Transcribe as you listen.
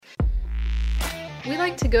We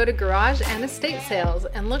like to go to garage and estate sales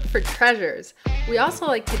and look for treasures. We also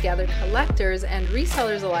like to gather collectors and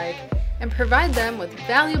resellers alike and provide them with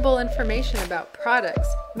valuable information about products,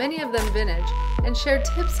 many of them vintage, and share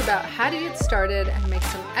tips about how to get started and make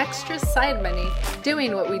some extra side money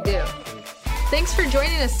doing what we do. Thanks for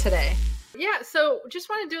joining us today. Yeah, so just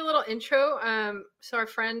want to do a little intro. So our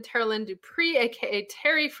friend Tara Lynn Dupree, aka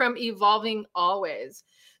Terry from Evolving Always.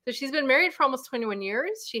 So she's been married for almost 21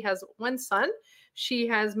 years. She has one son. She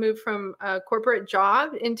has moved from a corporate job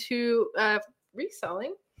into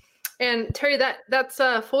reselling. And Terry, that's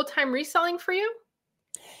full-time reselling for you?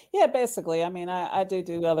 Yeah, basically. I mean, I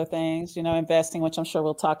do other things, investing, which I'm sure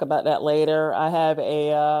we'll talk about that later. I have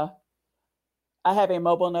a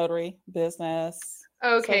mobile notary business.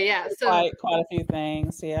 Okay, yeah. So quite a few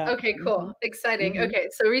things. Yeah. Okay, cool. Mm-hmm. Exciting. Mm-hmm. Okay,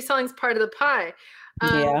 so reselling's part of the pie.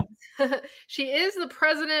 Yeah. She is the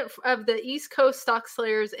president of the East Coast Stock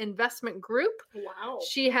Slayers Investment Group. Wow.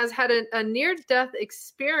 She has had a near-death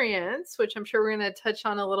experience, which I'm sure we're going to touch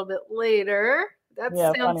on a little bit later. That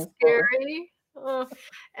sounds scary. Oh.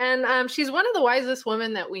 And she's one of the wisest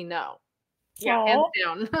women that we know. Yeah, hands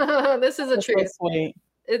down. This is a truth. So sweet.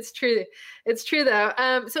 It's true. It's true, though.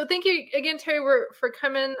 So thank you again, Terry, for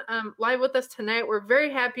coming live with us tonight. We're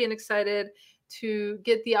very happy and excited to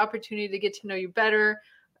get the opportunity to get to know you better,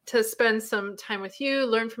 to spend some time with you,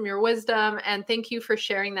 learn from your wisdom, and thank you for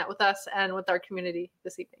sharing that with us and with our community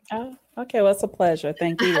this evening. Oh, okay. Well, it's a pleasure.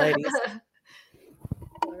 Thank you, ladies.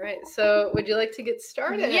 All right. So would you like to get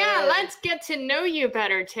started? Yeah, let's get to know you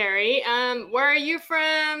better, Terry. Where are you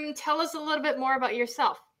from? Tell us a little bit more about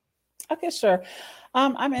yourself. Okay, sure.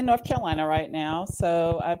 I'm in North Carolina right now,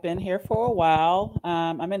 so I've been here for a while.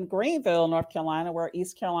 I'm in Greenville, North Carolina, where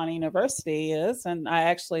East Carolina University is, and I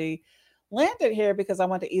actually landed here because I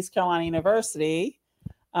went to East Carolina University.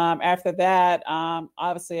 After that,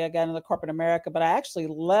 obviously I got into corporate America, but I actually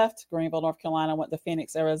left Greenville, North Carolina, went to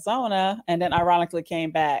Phoenix, Arizona, and then ironically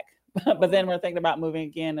came back. But then we're thinking about moving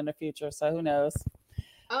again in the future, so who knows?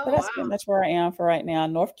 Oh, but that's pretty much where I am for right now,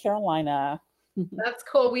 North Carolina. That's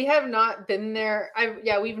cool. We have not been there.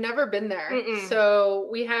 We've never been there. Mm-mm. So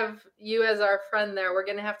we have you as our friend there. We're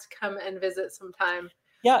going to have to come and visit sometime.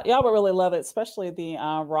 Yeah, y'all would really love it, especially the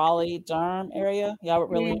Raleigh-Durham area. Y'all would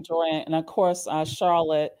really enjoy it. And of course,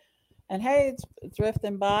 Charlotte. And hey,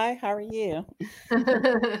 drifting by, how are you?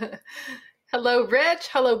 Hello, Rich.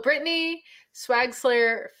 Hello, Brittany. Swag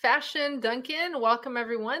Slayer Fashion, Duncan. Welcome,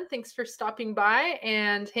 everyone. Thanks for stopping by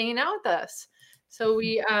and hanging out with us. So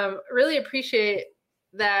we really appreciate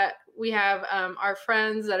that we have our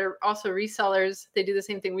friends that are also resellers. They do the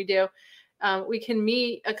same thing we do. We can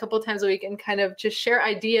meet a couple times a week and kind of just share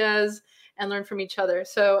ideas and learn from each other.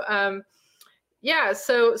 So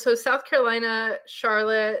so South Carolina,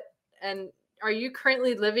 Charlotte, and are you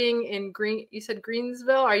currently living in you said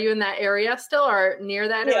Greensville? Are you in that area still or near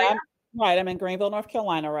that area? Right. I'm in Greenville, North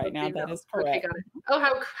Carolina right now. That is correct. Okay, got it.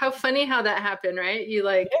 Oh, how funny how that happened, right? You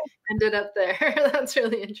ended up there. That's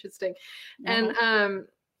really interesting. Mm-hmm. And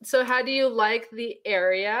so how do you like the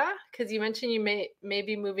area? Because you mentioned you may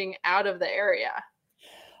be moving out of the area.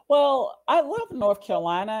 Well, I love North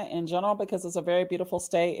Carolina in general because it's a very beautiful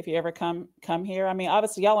state. If you ever come here, I mean,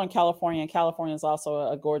 obviously y'all are in California, and California is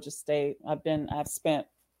also a gorgeous state. I've spent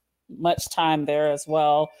much time there as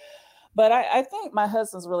well. But I think my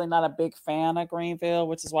husband's really not a big fan of Greenville,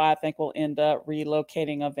 which is why I think we'll end up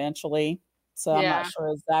relocating eventually. So I'm not sure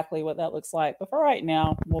exactly what that looks like. But for right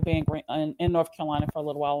now, we'll be in North Carolina for a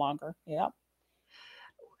little while longer. Yeah.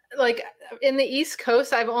 Like in the East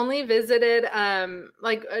Coast, I've only visited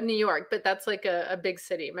New York, but that's like a big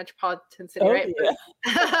city, metropolitan city, right? Yeah.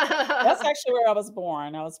 That's actually where I was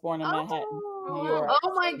born. I was born in Manhattan, New York.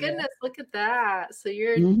 Oh my goodness, look at that. So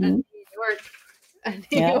you're a New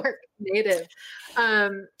York native.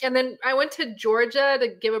 And then I went to Georgia to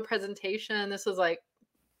give a presentation. This was like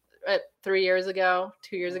 2 years ago.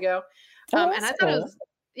 And I thought it was,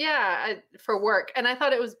 for work. And I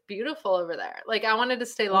thought it was beautiful over there. Like I wanted to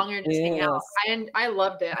stay longer and just hang out. I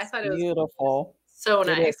loved it. I thought it was beautiful. So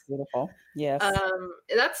nice. It is beautiful. Yes.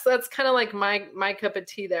 That's kind of like my cup of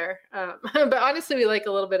tea there. But honestly, we like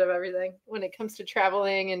a little bit of everything when it comes to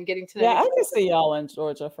traveling and getting to know. Yeah, I can see y'all in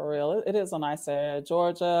Georgia for real. It is a nice area,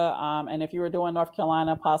 Georgia. And if you were doing North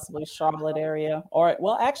Carolina, possibly Charlotte area,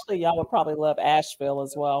 actually, y'all would probably love Asheville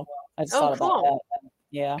as well. I just thought about that.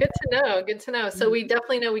 Yeah. Good to know. So we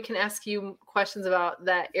definitely know we can ask you questions about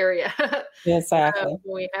that area. Exactly.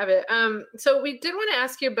 When we have it. So we did want to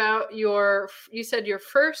ask you about you said your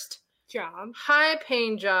first job, high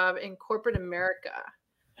paying job in corporate America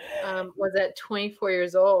was at 24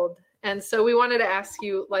 years old. And so we wanted to ask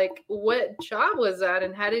you, like, what job was that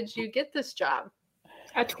and how did you get this job?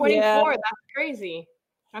 At 24, that's crazy.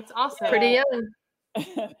 That's awesome. Pretty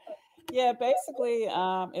young. Yeah, basically,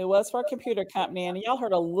 it was for a computer company, and y'all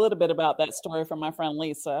heard a little bit about that story from my friend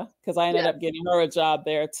Lisa, because I ended up getting her a job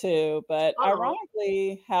there too. But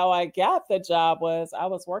ironically, how I got the job was I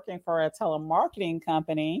was working for a telemarketing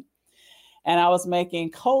company, and I was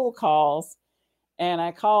making cold calls, and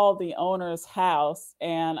I called the owner's house,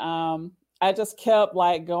 and I just kept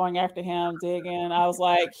like going after him, digging. I was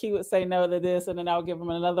like, he would say no to this, and then I would give him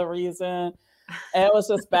another reason. And it was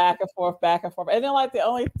just back and forth, back and forth. And then like the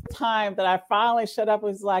only time that I finally shut up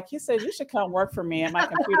was like, he said, you should come work for me at my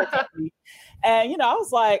computer company. And, I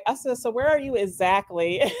was like, I said, so where are you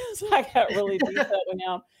exactly? So I got really detailed with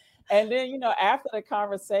him. And then, after the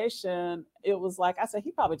conversation, it was like, I said,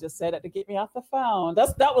 he probably just said it to get me off the phone.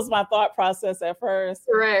 That was my thought process at first.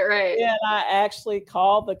 Right. And I actually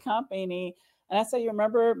called the company. And I said, you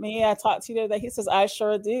remember me? I talked to you the other day. He says, I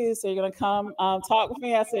sure do. So you're going to come talk with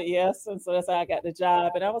me? I said, yes. And so that's how I got the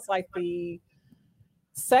job. And I was like the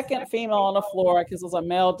second female on the floor because it was a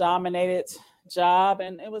male-dominated job.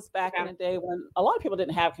 And it was back in the day when a lot of people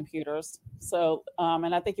didn't have computers. So,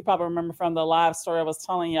 and I think you probably remember from the live story I was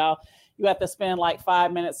telling y'all, you have to spend like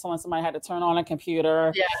 5 minutes telling somebody had to turn on a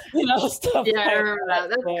computer. Yeah. Stuff. Yeah, I remember that.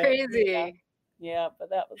 That's crazy. Yeah, but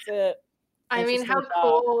that was it. I mean, how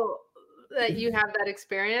cool that you have that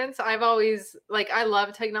experience. I've always I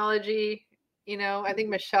love technology. I think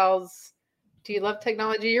Michelle's, do you love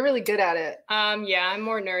technology? You're really good at it. Yeah, I'm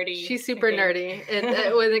more nerdy. She's super nerdy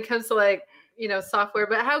when it comes to software,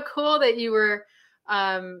 but how cool that you were,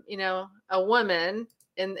 a woman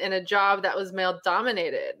in a job that was male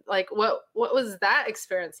dominated. Like what was that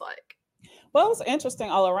experience like? Well, it was interesting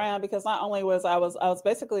all around because not only was I was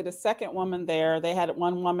basically the second woman there. They had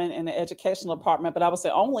one woman in the educational department, but I was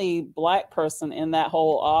the only Black person in that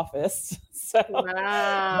whole office. So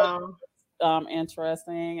wow,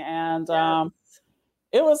 interesting, and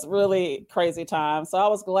it was really crazy time. So I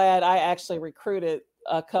was glad I actually recruited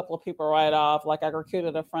a couple of people right off. Like I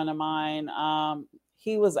recruited a friend of mine.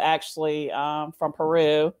 He was actually from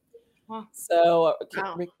Peru. Wow. So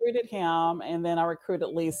recruited him, and then I recruited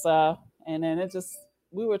Lisa. And then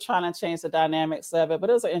we were trying to change the dynamics of it,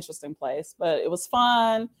 but it was an interesting place. But it was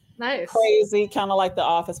fun, nice, crazy, kind of like The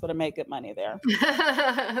Office, but I made good money there.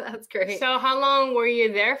 That's great. So how long were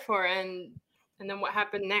you there for, and then what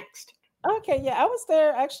happened next? Okay, yeah, I was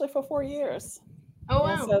there actually for 4 years. Oh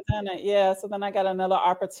wow. And so then I got another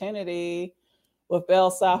opportunity with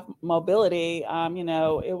Bell South Mobility.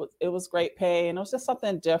 It was great pay, and it was just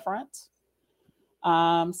something different.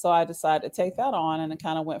 So I decided to take that on, and it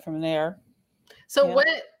kind of went from there. So what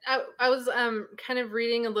I was kind of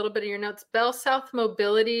reading a little bit of your notes. Bell South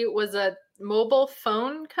Mobility was a mobile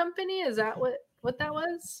phone company. Is that what that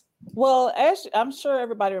was? Well, as I'm sure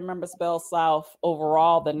everybody remembers Bell South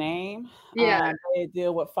overall, the name. Yeah. They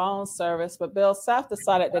deal with phone service, but Bell South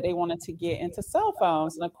decided that they wanted to get into cell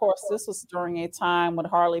phones. And of course, this was during a time when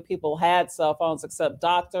hardly people had cell phones except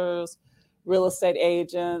doctors, real estate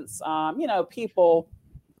agents, people,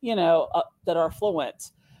 that are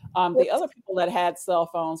fluent. The other people that had cell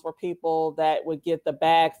phones were people that would get the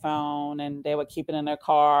bag phone and they would keep it in their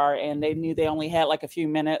car, and they knew they only had like a few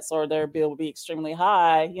minutes or their bill would be extremely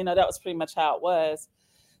high. That was pretty much how it was.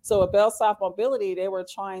 So at Bell South Mobility, they were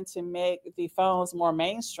trying to make the phones more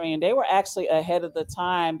mainstream. They were actually ahead of the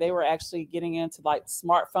time. They were actually getting into like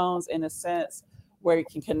smartphones in a sense where you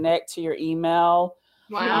can connect to your email.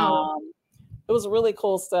 Wow. It was really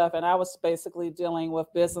cool stuff. And I was basically dealing with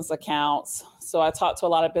business accounts. So I talked to a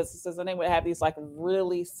lot of businesses, and they would have these like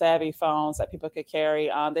really savvy phones that people could carry.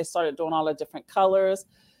 They started doing all the different colors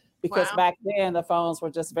because back then the phones were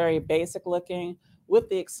just very basic looking, with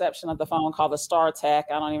the exception of the phone called the StarTech.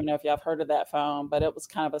 I don't even know if y'all have heard of that phone, but it was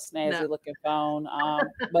kind of a snazzy looking phone.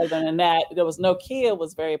 But other than that, there was Nokia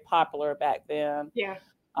was very popular back then. Yeah.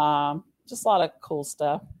 Just a lot of cool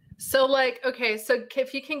stuff. So so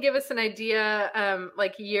if you can give us an idea,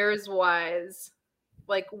 years wise,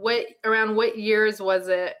 around what years was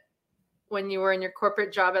it when you were in your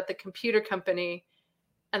corporate job at the computer company?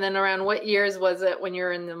 And then around what years was it when you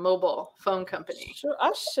were in the mobile phone company? Sure,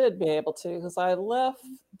 I should be able to, because I left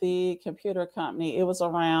the computer company. It was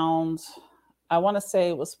around, I want to say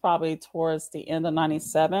it was probably towards the end of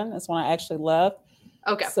 97 is when I actually left.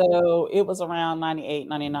 Okay. So it was around 98,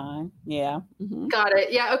 99. Yeah. Mm-hmm. Got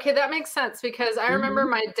it. Yeah. Okay. That makes sense because I remember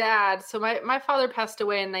my dad. So my father passed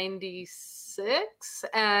away in 96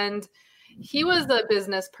 and he was a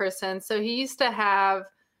business person. So he used to have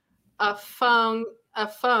a phone. I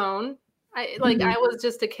was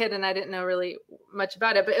just a kid and I didn't know really much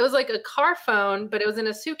about it, but it was like a car phone, but it was in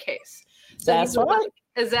a suitcase. So That's right.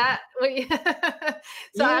 Is that what you,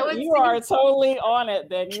 so I would you are totally on it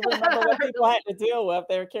then. You remember what people had to deal with.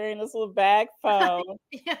 They were carrying this little bag phone.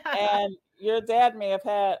 Yeah. And your dad may have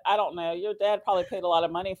had, I don't know, your dad probably paid a lot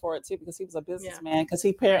of money for it too, because he was a businessman, because he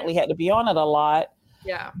apparently had to be on it a lot.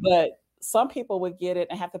 Yeah. But some people would get it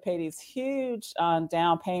and have to pay these huge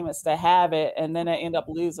down payments to have it, and then they end up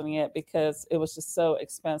losing it because it was just so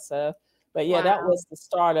expensive. But yeah, that was the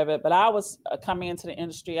start of it. But I was coming into the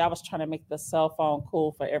industry, I was trying to make the cell phone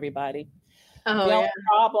cool for everybody. The only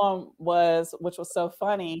problem was, which was so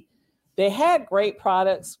funny, they had great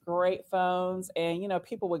products, great phones, and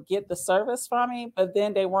people would get the service from me, but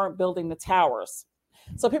then they weren't building the towers.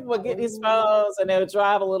 So people would get these phones and they would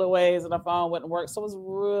drive a little ways and the phone wouldn't work. So it was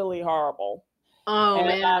really horrible.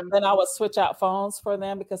 Man. Then I would switch out phones for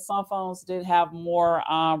them, because some phones did have more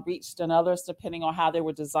reach than others, depending on how they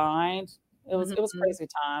were designed. It was crazy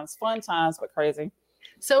times, fun times, but crazy.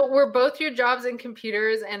 So were both your jobs in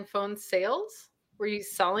computers and phone sales? Were you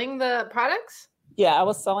selling the products? Yeah, I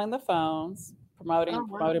was selling the phones, promoting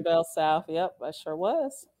Bell South. Yep, I sure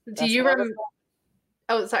was. Do you remember?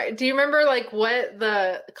 Oh, sorry. Do you remember like what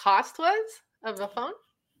the cost was of the phone?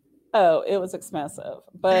 Oh, it was expensive,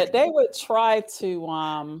 but they would try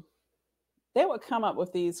to, they would come up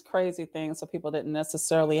with these crazy things so people didn't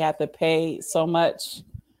necessarily have to pay so much.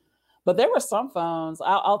 But there were some phones.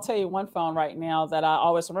 I'll tell you one phone right now that I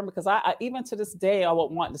always remember, because I even to this day, I would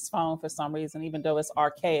want this phone for some reason, even though it's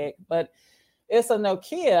archaic. But it's a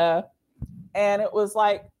Nokia, and it was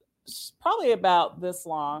like probably about this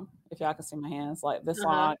long, if y'all can see my hands, like this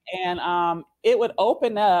long. And it would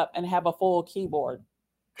open up and have a full keyboard,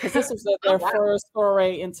 because this was their first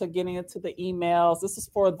foray into getting into the emails. This is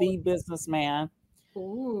for the businessman.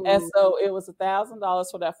 Ooh. And so it was $1,000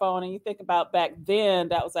 for that phone. And you think about back then,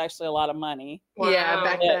 that was actually a lot of money. Yeah,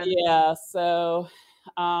 back then. Yeah. So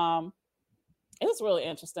it was really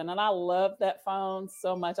interesting. And I loved that phone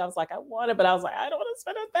so much. I was like, I want it, but I was like, I don't want to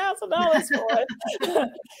spend $1,000 for it.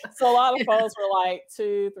 So a lot of phones were like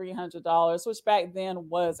 $200-$300, which back then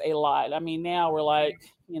was a lot. I mean, now we're like,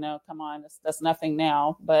 come on, that's nothing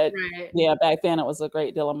now. But yeah, back then it was a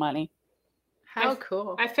great deal of money. How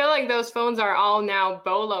cool. I feel like those phones are all now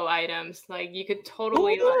BOLO items. Like you could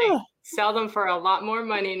totally sell them for a lot more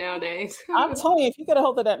money nowadays. I'm telling you, if you get a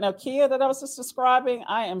hold of that Nokia that I was just describing,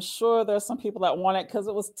 I am sure there's some people that want it, because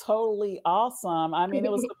it was totally awesome. I mean,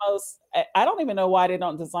 it was the most, I don't even know why they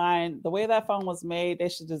don't design the way that phone was made. They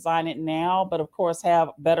should design it now, but of course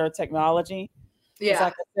have better technology. Yeah.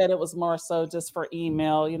 Like I said, it was more so just for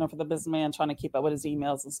email, for the businessman trying to keep up with his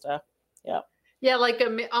emails and stuff. Yeah. Yeah, like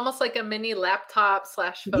almost like a mini laptop /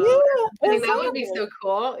 phone. Yeah, I think that would be so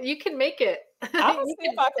cool. You can make it. I'm gonna see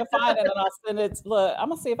if I can find it and I'll send it. Look, I'm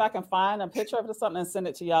gonna see if I can find a picture of it or something and send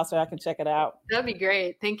it to y'all so I can check it out. That'd be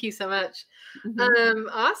great. Thank you so much.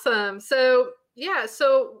 Awesome. So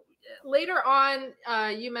so later on,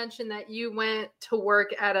 you mentioned that you went to work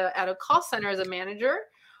at a call center as a manager,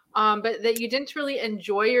 but that you didn't really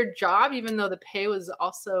enjoy your job, even though the pay was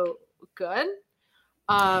also good.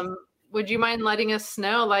 Would you mind letting us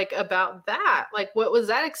know about that? What was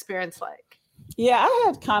that experience like? Yeah, I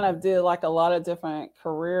had kind of did a lot of different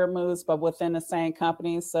career moves, but within the same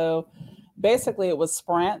company. So basically it was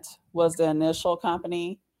Sprint was the initial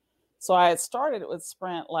company. So I had started with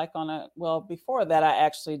Sprint before that I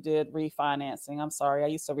actually did refinancing. I'm sorry. I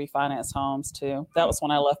used to refinance homes too. That was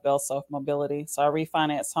when I left Bell Self Mobility. So I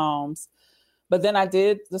refinanced homes, but then I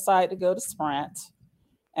did decide to go to Sprint.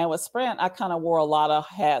 And with Sprint, I kind of wore a lot of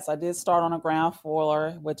hats. I did start on a ground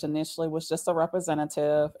floor, which initially was just a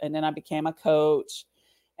representative. And then I became a coach.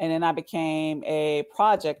 And then I became a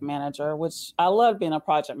project manager, which I love being a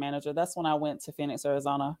project manager. That's when I went to Phoenix,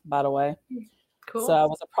 Arizona, by the way. Cool. So I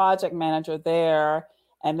was a project manager there.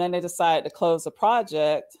 And then they decided to close the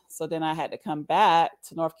project. So then I had to come back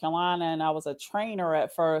to North Carolina, and I was a trainer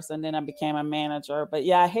at first. And then I became a manager. But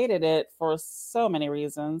yeah, I hated it for so many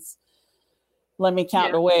reasons. Let me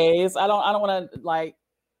count the ways. I don't want to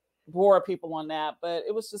bore people on that, but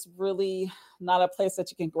it was just really not a place that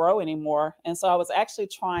you can grow anymore. And so I was actually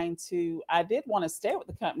I did want to stay with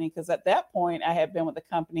the company, because at that point I had been with the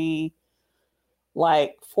company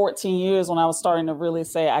 14 years when I was starting to really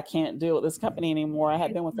say, I can't deal with this company anymore. I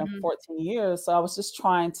had been with them for 14 years. So I was just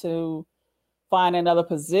trying to find another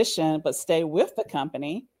position, but stay with the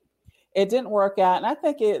company. It didn't work out. And I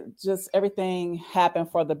think everything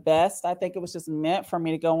happened for the best. I think it was just meant for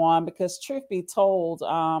me to go on, because truth be told, a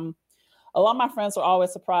lot of my friends were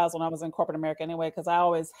always surprised when I was in corporate America anyway, because I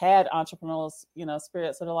always had entrepreneurial,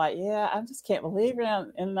 spirit. So they're like, yeah, I just can't believe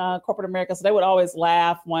you're in corporate America. So they would always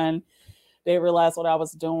laugh when they realized what I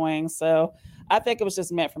was doing. So I think it was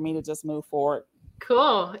just meant for me to just move forward.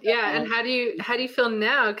 Cool. Yeah. And how do you feel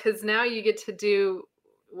now? Because now you get to do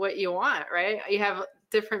what you want, right? You have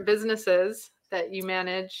different businesses that you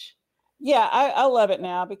manage. Yeah, I love it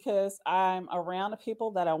now because I'm around the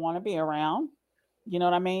people that I want to be around. You know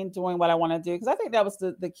what I mean? Doing what I want to do. Because I think that was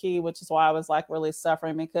the key, which is why I was like really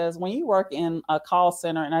suffering. Because when you work in a call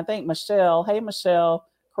center, and I think Michelle, hey, Michelle,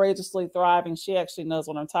 Courageously Thriving, she actually knows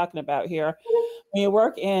what I'm talking about here. When you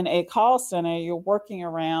work in a call center, you're working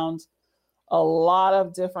around a lot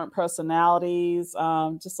of different personalities,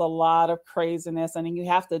 just a lot of craziness. And you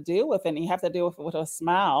have to deal with it. And you have to deal with it with a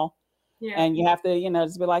smile. Yeah. And you have to,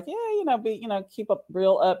 just be like, keep up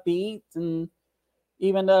real upbeat. And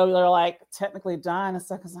even though they're like technically dying and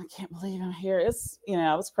stuff, because I can't believe I'm here. It's, it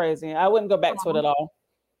was crazy. I wouldn't go back to it at all.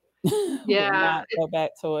 Yeah. Would not go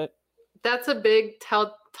back to it. That's a big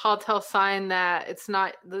telltale sign that it's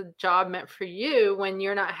not the job meant for you when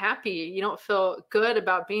you're not happy. You don't feel good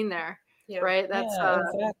about being there. Yeah. Right. That's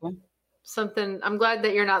exactly something. I'm glad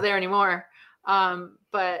that you're not there anymore.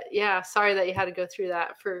 But yeah, sorry that you had to go through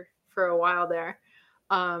that for a while there.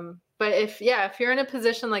 But if you're in a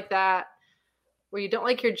position like that where you don't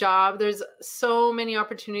like your job, there's so many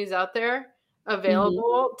opportunities out there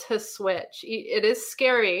available to switch. It is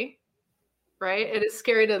scary, right? It is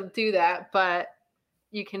scary to do that, but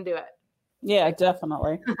you can do it. Yeah,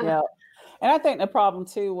 definitely. Yeah. And I think the problem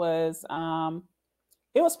too was,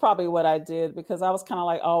 it was probably what I did because I was kind of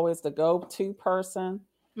like always the go-to person.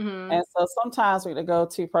 Mm-hmm. And so sometimes with the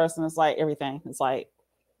go-to person, it's like everything. It's like,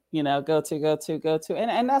 go to.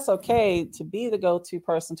 And that's okay to be the go-to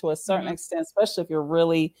person to a certain extent, especially if you're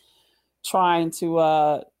really trying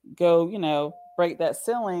to go, break that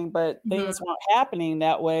ceiling, but things weren't happening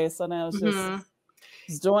that way. So then it was just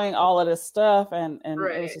doing all of this stuff and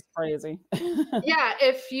right. It was just crazy. Yeah.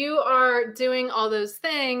 If you are doing all those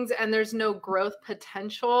things and there's no growth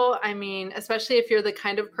potential, I mean, especially if you're the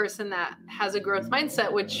kind of person that has a growth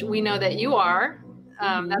mindset, which we know that you are,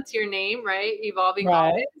 that's your name, right? Evolving right.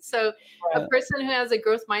 Always. So a person who has a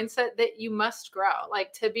growth mindset, that you must grow,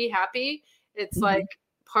 like to be happy. It's like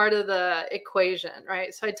part of the equation,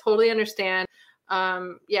 right? So I totally understand.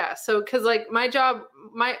 So, cause like my job,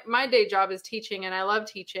 my day job is teaching and I love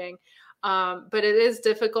teaching. But it is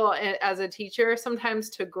difficult as a teacher sometimes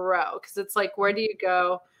to grow. Cause it's like, where do you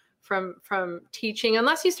go from teaching,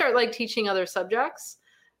 unless you start like teaching other subjects,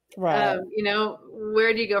 right?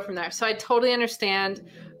 Where do you go from there? So I totally understand.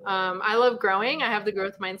 I love growing. I have the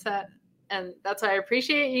growth mindset, and that's why I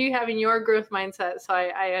appreciate you having your growth mindset. So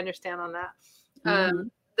I understand on that.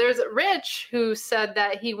 There's Rich who said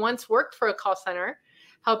that he once worked for a call center,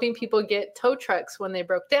 helping people get tow trucks when they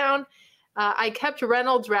broke down. I kept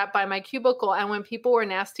Reynolds wrap by my cubicle, and when people were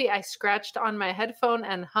nasty, I scratched on my headphone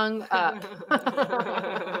and hung up.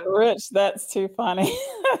 Rich, that's too funny.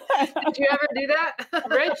 Did you ever do that?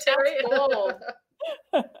 Rich, that's bold.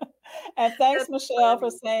 And thanks, Michelle, for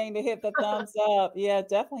saying to hit the thumbs up. Yeah,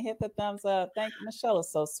 definitely hit the thumbs up. Thank you. Michelle is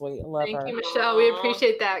so sweet. I love her. Thank you, Michelle. We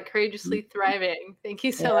appreciate that. Courageously Thriving. Thank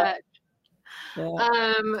you so much.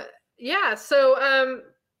 So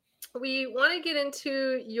we want to get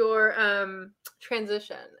into your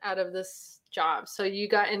transition out of this job. So you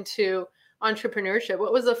got into entrepreneurship.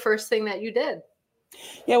 What was the first thing that you did?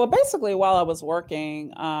 Yeah, well, basically, while I was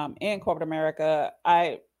working in corporate America,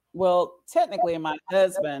 technically, my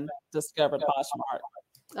husband discovered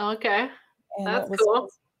Poshmark. Okay, that's cool.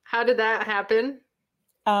 How did that happen?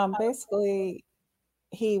 Basically,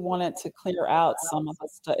 he wanted to clear out some of the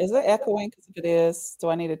stuff. Is it echoing? Because if it is, do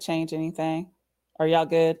I need to change anything? Are y'all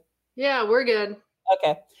good? Yeah, we're good.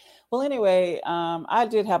 Okay. Well, anyway, I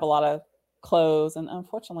did have a lot of clothes, and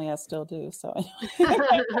unfortunately I still do. So he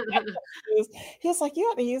was like, you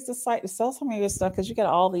have to use this site to sell some of your stuff because you got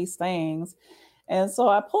all these things. And so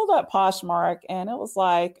I pulled up Poshmark, and it was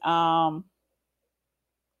like, I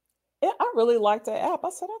really liked the app. I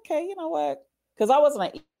said, okay, you know what? Because I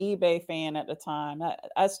wasn't an eBay fan at the time.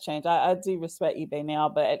 That's changed. I do respect eBay now,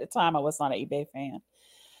 but at the time I was not an eBay fan.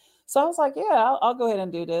 So I was like, yeah, I'll go ahead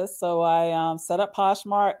and do this. So I set up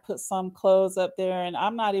Poshmark, put some clothes up there, and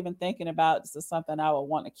I'm not even thinking about this is something I would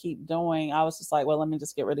want to keep doing. I was just like, well, let me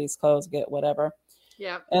just get rid of these clothes, get whatever.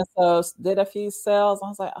 Yeah. And so did a few sales. I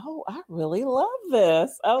was like, oh, I really love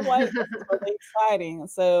this. I was like, this is really exciting. And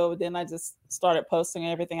so then I just started posting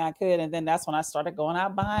everything I could. And then that's when I started going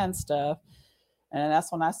out buying stuff. And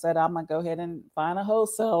that's when I said, I'm going to go ahead and find a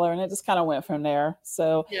wholesaler. And it just kind of went from there.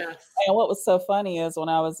 So, yes. And what was so funny is when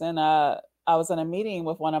I was in a meeting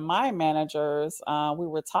with one of my managers, we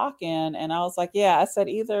were talking, and I was like, yeah, I said,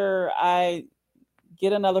 either I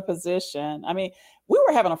get another position. I mean, we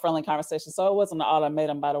were having a friendly conversation, so it wasn't an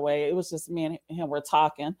ultimatum, by the way. It was just me and him were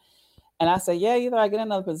talking. And I said, yeah, either I get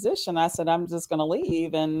another position. I said, I'm just going to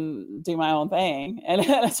leave and do my own thing. And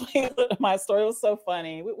that's why my story was so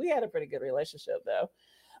funny. We had a pretty good relationship though.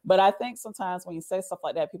 But I think sometimes when you say stuff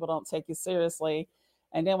like that, people don't take you seriously.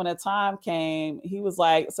 And then when the time came, he was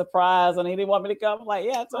like surprised and he didn't want me to come. I'm like,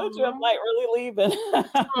 yeah, I told you I'm like really leaving.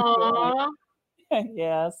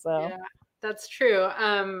 Yeah, so yeah, that's true.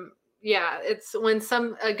 Yeah, it's when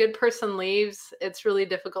a good person leaves, it's really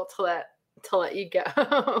difficult to let you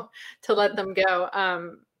go, to let them go.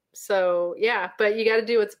 So yeah, but you got to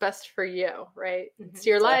do what's best for you, right? It's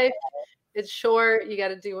your life. It's short. You got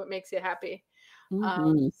to do what makes you happy.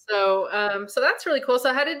 So that's really cool.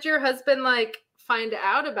 So how did your husband like find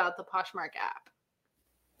out about the Poshmark app?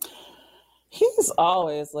 He's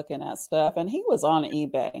always looking at stuff, and he was on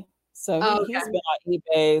eBay. So he's been on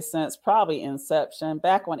eBay since probably inception,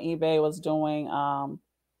 back when eBay was doing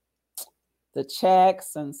the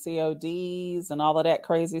checks and CODs and all of that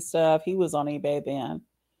crazy stuff. He was on eBay then.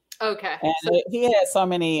 Okay. And he had so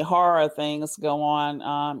many horror things go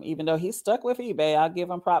on. Even though he stuck with eBay, I'll give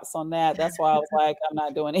him props on that. That's why I was like, I'm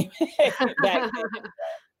not doing eBay back then.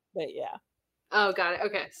 But yeah. Oh, got it.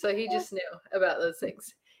 Okay. So he just knew about those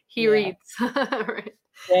things. He reads. Right.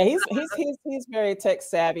 Yeah, he's very tech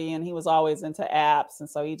savvy, and he was always into apps. And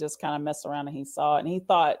so he just kind of messed around and he saw it. And he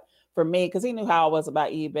thought for me, because he knew how I was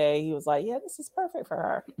about eBay, he was like, yeah, this is perfect for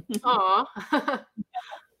her. Aw.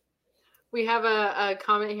 We have a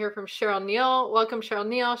comment here from Cheryl Neal. Welcome, Cheryl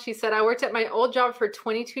Neal. She said, I worked at my old job for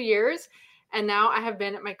 22 years, and now I have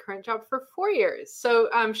been at my current job for 4 years. So,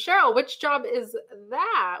 Cheryl, which job is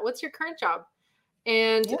that? What's your current job?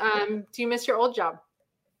 And do you miss your old job?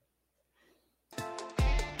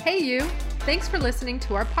 Hey, you. Thanks for listening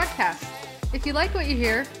to our podcast. If you like what you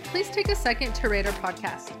hear, please take a second to rate our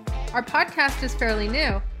podcast. Our podcast is fairly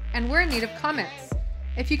new, and we're in need of comments.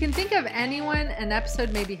 If you can think of anyone an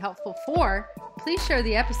episode may be helpful for, please share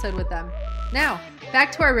the episode with them. Now,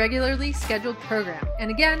 back to our regularly scheduled program. And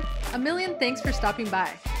again, a million thanks for stopping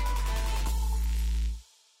by.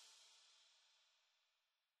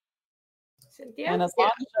 Cynthia? And as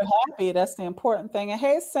long as you're happy, that's the important thing. And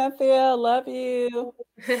hey, Cynthia, love you.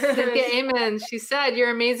 Cynthia Amen. She said,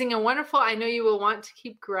 you're amazing and wonderful. I know you will want to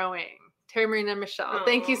keep growing. Terry Marina Michelle. Aww.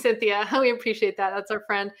 Thank you, Cynthia. We appreciate that. That's our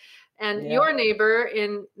friend. And your neighbor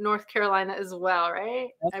in North Carolina as well, right?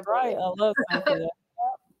 That's right. I love Cynthia.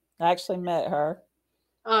 I actually met her.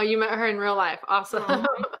 Oh, you met her in real life. Awesome.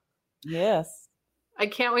 Yes. I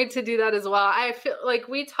can't wait to do that as well. I feel like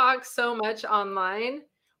we talk so much online.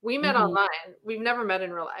 We met online. We've never met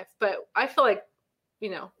in real life, but I feel like, we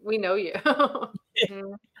know you.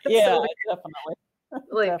 Yeah, so definitely.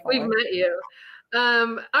 Like we've met you.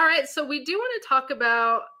 All right. So we do want to talk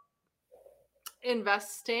about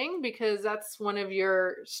investing because that's one of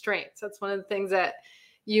your strengths. That's one of the things that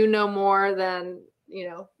you know more than,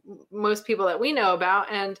 most people that we know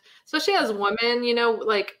about. And especially as women,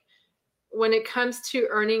 like when it comes to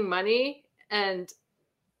earning money and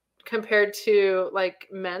compared to like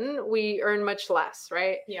men, we earn much less,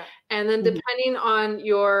 right? Yeah. And then depending on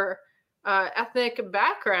your ethnic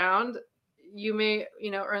background, you may,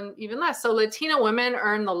 earn even less. So Latina women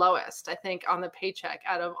earn the lowest, I think, on the paycheck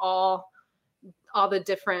out of all the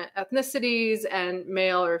different ethnicities and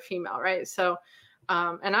male or female, right? So,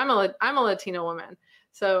 and I'm a Latina woman.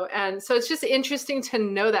 So it's just interesting to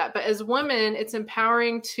know that. But as women, it's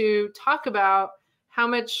empowering to talk about how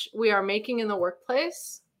much we are making in the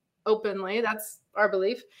workplace openly. That's our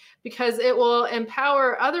belief, because it will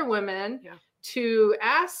empower other women to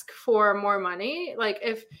ask for more money. Like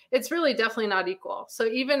if it's really definitely not equal. So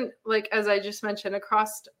even like, as I just mentioned,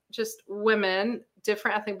 across just women,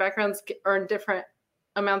 different ethnic backgrounds earn different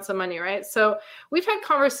amounts of money, right? So we've had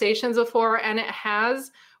conversations before, and it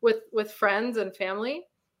has with friends and family,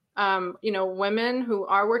 women who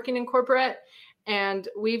are working in corporate, and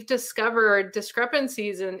we've discovered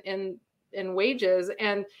discrepancies in wages,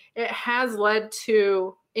 and it has led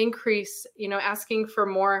to increase, asking for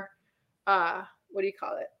more, what do you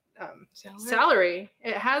call it? Salary.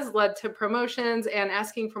 It has led to promotions and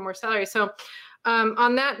asking for more salary. So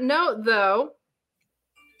on that note, though,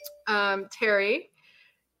 Terry,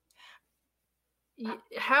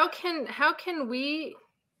 how can we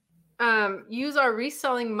use our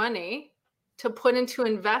reselling money to put into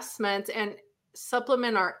investments and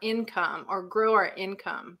supplement our income or grow our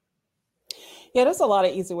income? Yeah, there's a lot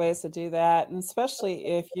of easy ways to do that, and especially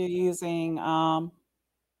if you're using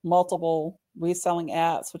multiple reselling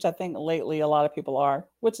apps, which I think lately a lot of people are,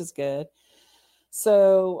 which is good.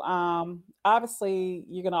 So obviously,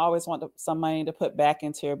 you're going to always want some money to put back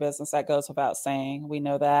into your business. That goes without saying. We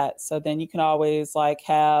know that. So then you can always like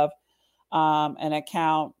have an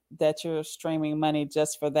account that you're streaming money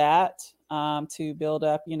just for that, to build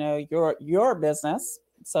up, your business,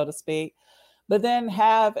 so to speak. But then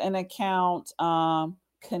have an account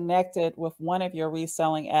connected with one of your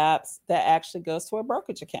reselling apps that actually goes to a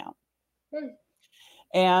brokerage account.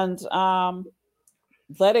 And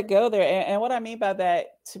let it go there. And what I mean by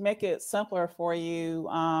that, to make it simpler for you,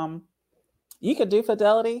 you could do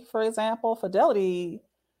Fidelity, for example. Fidelity,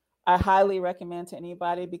 I highly recommend to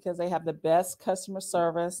anybody because they have the best customer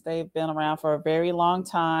service. They've been around for a very long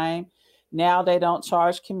time. Now they don't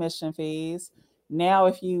charge commission fees. Now,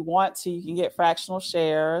 if you want to, you can get fractional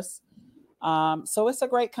shares. So it's a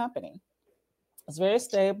great company. It's very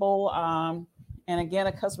stable. And again,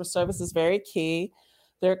 a customer service is very key.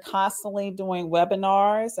 They're constantly doing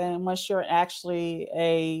webinars. And once you're actually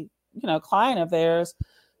a client of theirs,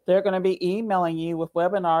 they're going to be emailing you with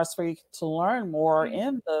webinars for you to learn more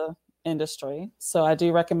in the industry. So I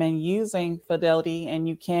do recommend using Fidelity, and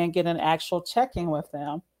you can get an actual check-in with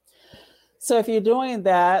them. So if you're doing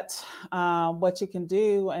that, what you can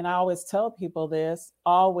do, and I always tell people this,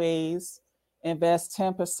 always invest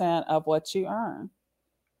 10% of what you earn.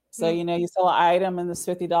 So, you sell an item and there's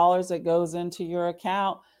 $50 that goes into your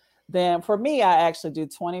account. Then for me, I actually do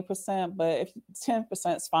 20%, but if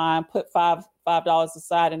 10% is fine, put $5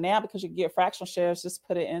 aside. And now, because you get fractional shares, just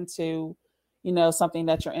put it into, something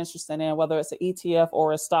that you're interested in, whether it's an ETF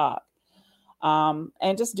or a stock.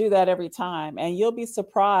 And just do that every time. And you'll be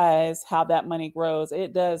surprised how that money grows.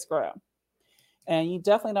 It does grow. And you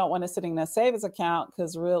definitely don't want to sit in a savings account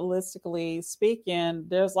because realistically speaking,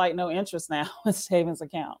 there's like no interest now in savings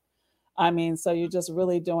account. I mean, so you're just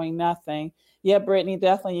really doing nothing. Yeah, Brittany,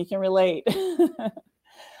 definitely you can relate.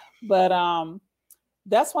 But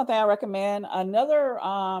that's one thing I recommend. Another,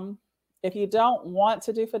 if you don't want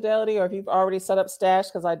to do Fidelity, or if you've already set up Stash,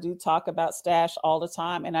 because I do talk about Stash all the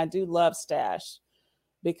time, and I do love Stash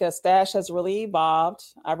because Stash has really evolved.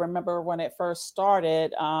 I remember when it first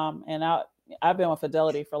started, and I've been with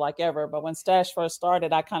Fidelity for like ever, but when Stash first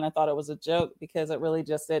started, I kind of thought it was a joke because it really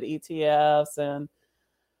just said ETFs, and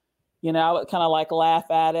I would kind of like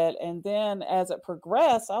laugh at it. And then as it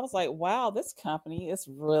progressed, I was like, wow, this company is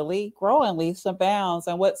really growing leaps and bounds.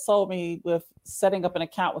 And what sold me with setting up an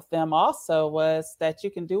account with them also was that you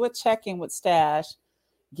can do a check-in with Stash,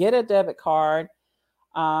 get a debit card,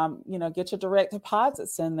 get your direct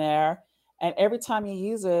deposits in there. And every time you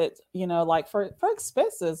use it, like for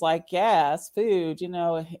expenses like gas, food,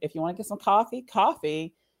 if you want to get some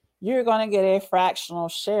coffee, you're going to get a fractional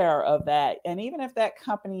share of that. And even if that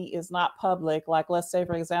company is not public, like let's say,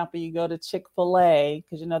 for example, you go to Chick-fil-A,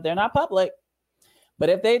 because they're not public. But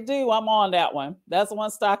if they do, I'm on that one. That's the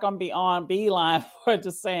one stock I'm be on beeline for,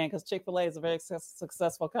 just saying, because Chick-fil-A is a very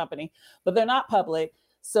successful company, but they're not public.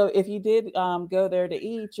 So if you did go there to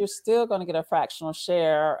eat, you're still going to get a fractional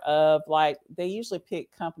share of, like, they usually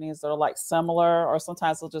pick companies that are like similar, or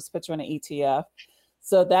sometimes they'll just put you in an ETF.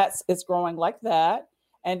 So it's growing like that.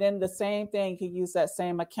 And then the same thing, you use that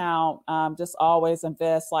same account, just always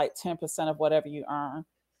invest like 10% of whatever you earn,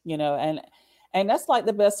 and that's like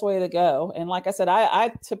the best way to go. And like I said,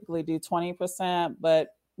 I typically do 20%, but,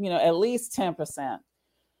 at least 10%.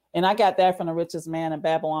 And I got that from The Richest Man in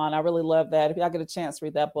Babylon. I really love that. If y'all get a chance to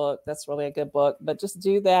read that book, that's really a good book. But just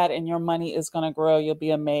do that and your money is going to grow. You'll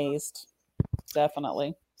be amazed.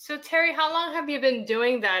 Definitely. So Terry, how long have you been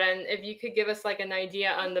doing that? And if you could give us like an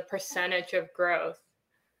idea on the percentage of growth.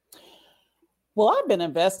 Well, I've been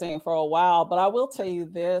investing for a while, but I will tell you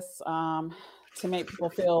this, to make people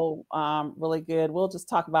feel really good. We'll just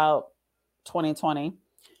talk about 2020.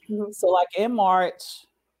 Mm-hmm. So like in March,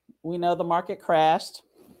 we know the market crashed.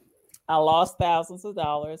 I lost thousands of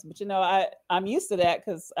dollars, but I'm used to that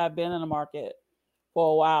because I've been in the market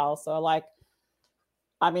for a while. So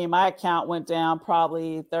my account went down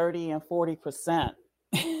probably 30 and 40%,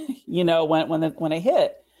 when it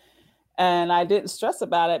hit. And I didn't stress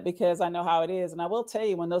about it because I know how it is. And I will tell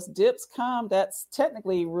you, when those dips come, that's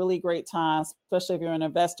technically really great times, especially if you're an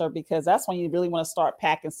investor, because that's when you really want to start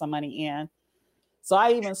packing some money in. So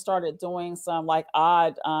I even started doing some like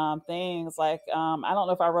odd things. Like, I don't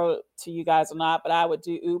know if I wrote to you guys or not, but I would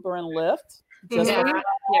do Uber and Lyft just for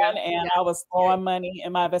fun. And I was throwing money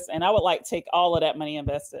in my investment, and I would like take all of that money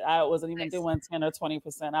invested. I wasn't even doing 10 or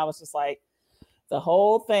 20%. I was just like the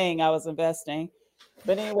whole thing I was investing.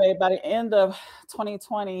 But anyway, by the end of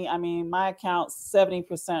 2020, my account's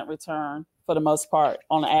 70% return for the most part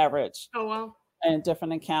on average. Oh, wow. And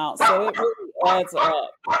different accounts. So it really adds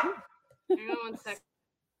up. Hang on one second.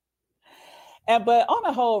 But on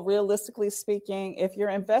a whole, realistically speaking, if you're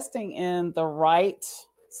investing in the right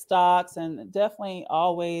stocks, and definitely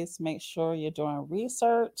always make sure you're doing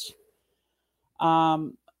research,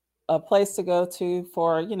 A place to go to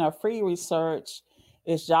for, free research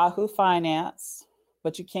is Yahoo Finance,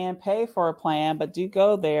 but you can pay for a plan, but do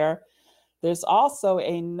go there. There's also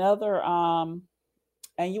another, and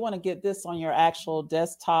you want to get this on your actual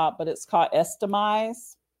desktop, but it's called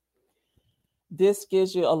Estimize. This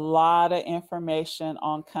gives you a lot of information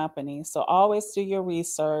on companies. So always do your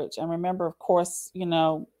research. And remember, of course,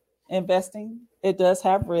 investing, it does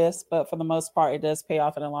have risk, but for the most part, it does pay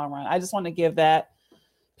off in the long run. I just want to give that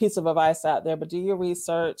piece of advice out there, but do your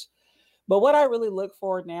research. But what I really look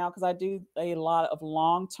for now, because I do a lot of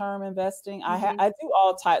long-term investing, I do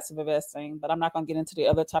all types of investing, but I'm not going to get into the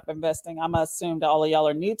other type of investing. I'm going to assume that all of y'all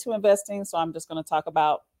are new to investing, so I'm just going to talk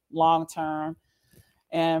about long-term.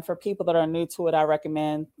 And for people that are new to it, I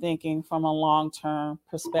recommend thinking from a long-term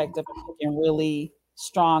perspective and picking really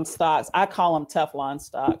strong stocks. I call them Teflon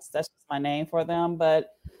stocks. That's just my name for them.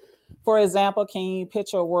 But for example, can you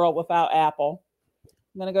picture a world without Apple?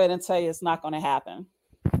 I'm going to go ahead and tell you it's not going to happen.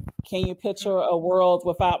 Can you picture a world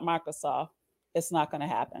without Microsoft? It's not going to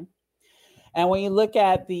happen. And when you look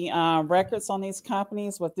at the records on these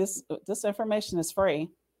companies, with this information is free.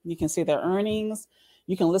 You can see their earnings.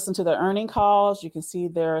 You can listen to their earning calls. You can see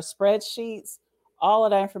their spreadsheets. All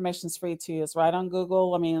of that information is free to you. It's right on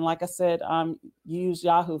Google. I mean, like I said, use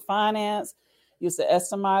Yahoo Finance, use the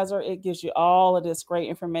Estimizer. It gives you all of this great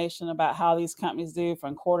information about how these companies do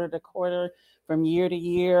from quarter to quarter, from year to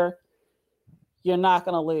year. You're not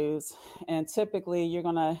going to lose. And typically you're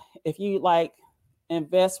going to, if you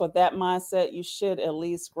invest with that mindset, you should at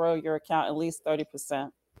least grow your account at least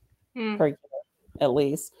 30% per year, at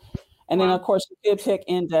least. And then of course you could pick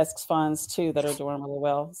index funds too that are doing really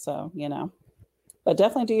well. So, but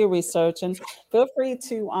definitely do your research and feel free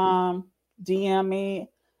to DM me.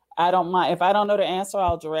 I don't mind. If I don't know the answer,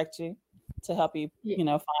 I'll direct you to help you,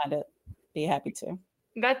 find it. Be happy to.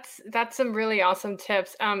 That's some really awesome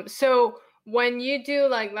tips. So when you do,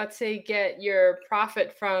 let's say, get your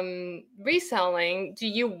profit from reselling, do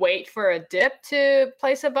you wait for a dip to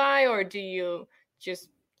place a buy, or do you just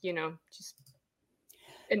invest?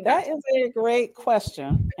 That is a great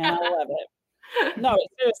question, and I love it. No,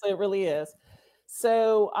 seriously, it really is.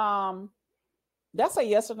 So that's a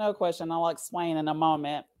yes or no question. I'll explain in a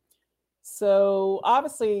moment. So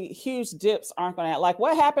obviously huge dips aren't going to happen. Like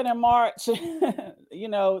what happened in March,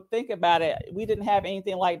 think about it. We didn't have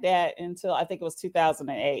anything like that until I think it was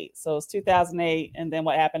 2008. So it's 2008. And then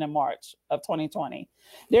what happened in March of 2020?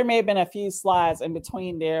 There may have been a few slides in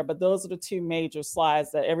between there, but those are the two major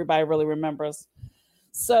slides that everybody really remembers.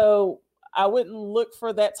 So I wouldn't look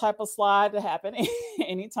for that type of slide to happen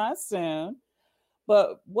anytime soon.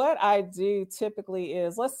 But what I do typically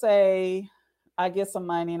is, let's say I get some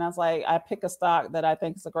money and I pick a stock that I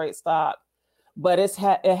think is a great stock, but it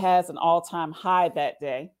has an all-time high that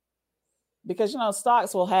day. Because,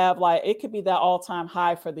 stocks will have it could be that all-time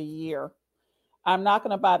high for the year. I'm not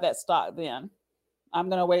going to buy that stock then. I'm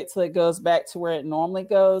going to wait till it goes back to where it normally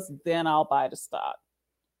goes. Then I'll buy the stock.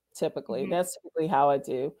 Typically, that's typically how I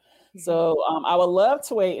do. So I would love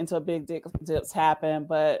to wait until big dips happen,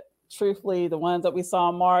 but truthfully, the ones that we saw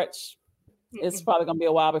in March, it's probably going to be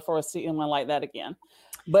a while before we see one like that again.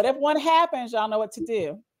 But if one happens, y'all know what to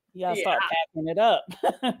do. You got to start packing it up.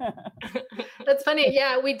 That's funny.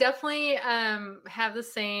 Yeah, we definitely have the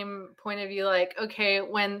same point of view. Okay,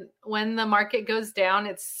 when the market goes down,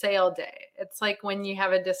 it's sale day. It's like when you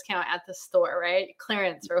have a discount at the store, right?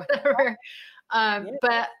 Clearance or whatever.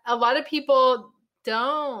 But a lot of people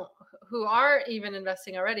who are even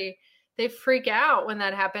investing already, they freak out when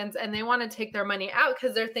that happens and they want to take their money out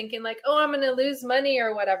because they're thinking oh, I'm going to lose money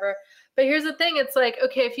or whatever. But here's the thing. It's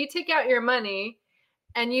okay, if you take out your money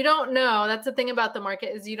and you don't know, that's the thing about the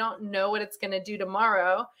market is you don't know what it's going to do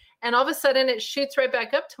tomorrow. And all of a sudden it shoots right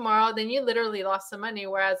back up tomorrow. Then you literally lost some money.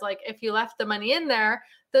 Whereas if you left the money in there,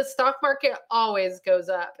 the stock market always goes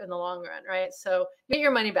up in the long run, right? So get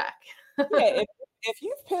your money back. Yeah, if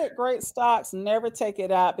you've picked great stocks, never take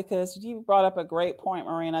it out, because you brought up a great point,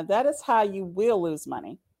 Marina. That is how you will lose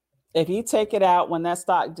money. If you take it out when that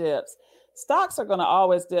stock dips, stocks are going to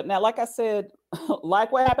always dip. Now, like I said,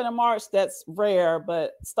 like what happened in March, that's rare,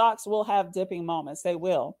 but stocks will have dipping moments. They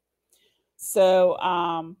will. So,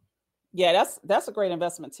 that's a great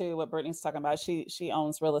investment too. What Brittany's talking about, she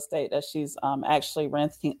owns real estate that she's actually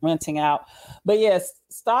renting out. But yes,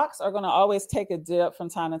 stocks are going to always take a dip from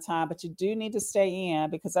time to time, but you do need to stay in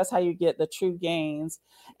because that's how you get the true gains.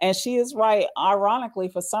 And she is right. Ironically,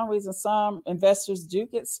 for some reason, some investors do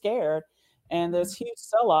get scared, and there's huge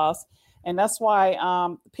sell-offs. And that's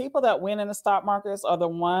why people that win in the stock markets are the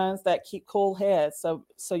ones that keep cool heads.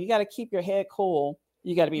 So you got to keep your head cool.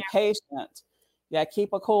 You got to be patient. Yeah,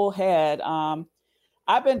 keep a cool head.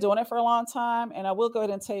 I've been doing it for a long time, and I will go ahead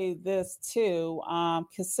and tell you this too.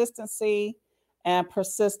 Consistency and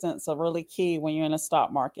persistence are really key when you're in a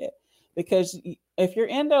stock market, because if you're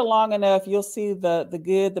in there long enough, you'll see the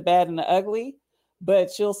good, the bad, and the ugly,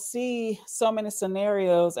 but you'll see so many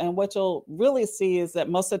scenarios, and what you'll really see is that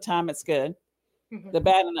most of the time it's good. Mm-hmm. The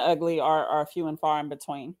bad and the ugly are few and far in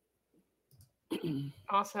between.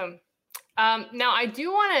 Awesome. Now, I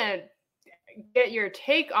do want to get your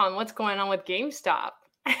take on what's going on with GameStop.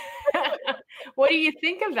 What do you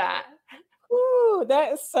think of that? Ooh,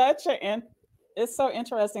 that is it's so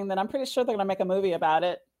interesting that I'm pretty sure they're going to make a movie about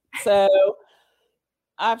it. So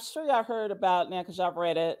I'm sure y'all heard about now because y'all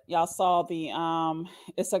read it. Y'all saw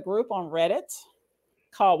it's a group on Reddit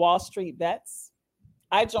called Wall Street Bets.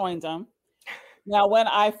 I joined them. Now, when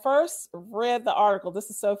I first read the article, this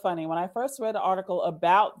is so funny. When I first read the article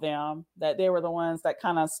about them, that they were the ones that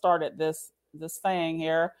kind of started this thing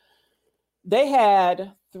here, they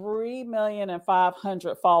had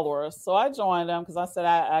 3,500,000 followers. So I joined them because I said,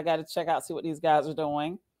 I got to check out, see what these guys are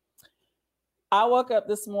doing. I woke up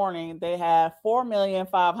this morning, they had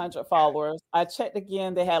 4,500,000 followers. I checked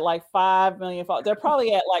again, they had like 5 million followers. They're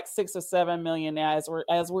probably at like 6 or 7 million now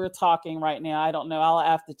as we're talking right now. I don't know. I'll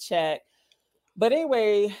have to check. But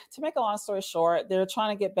anyway, to make a long story short, they're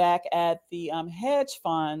trying to get back at the hedge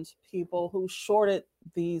fund people who shorted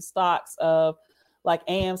these stocks of like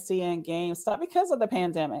AMC and GameStop because of the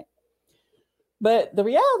pandemic. But the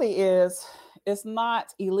reality is, it's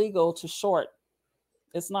not illegal to short.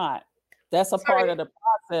 It's not. That's a part of the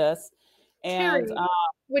process. And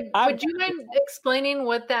Terry, would you mind explaining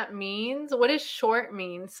what that means? What does short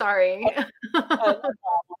mean? Sorry.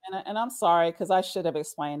 And I'm sorry because I should have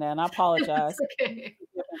explained that, and I apologize. Okay.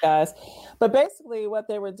 Guys. But basically what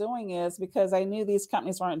they were doing is because I knew these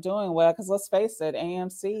companies weren't doing well, because let's face it,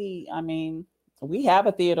 AMC, I mean, we have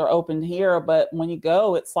a theater open here, but when you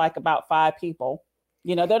go, it's like about 5 people.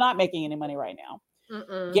 You know, they're not making any money right now.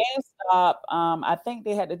 Mm-mm. GameStop, I think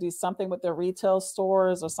they had to do something with their retail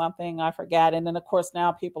stores or something. I forgot. And then, of course,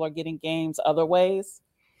 now people are getting games other ways.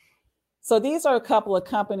 So these are a couple of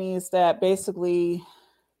companies that basically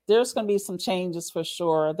there's going to be some changes for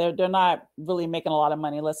sure. They're not really making a lot of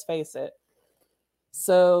money, let's face it.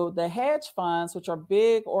 So the hedge funds, which are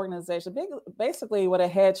big organizations, basically what a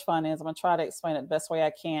hedge fund is, I'm going to try to explain it the best way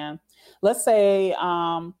I can. Let's say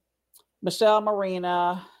Michelle,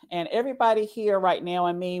 Marina, and everybody here right now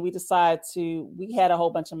and me, we had a whole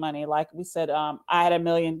bunch of money. Like we said, I had $1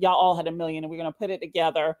 million, y'all all had $1 million, and we're going to put it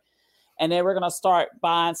together. And then we're going to start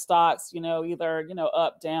buying stocks, either,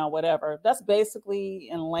 up, down, whatever. That's basically,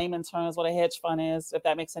 in layman terms, what a hedge fund is, if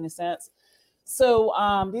that makes any sense. So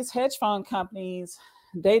these hedge fund companies,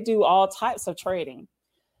 they do all types of trading.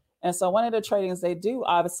 And so one of the tradings they do,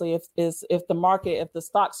 obviously, if the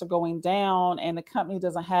stocks are going down and the company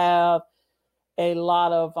doesn't have a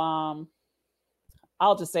lot of,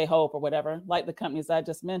 I'll just say hope or whatever, like the companies I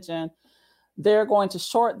just mentioned, they're going to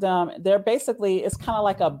short them. It's kind of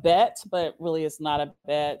like a bet, but really it's not a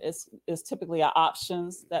bet. It's typically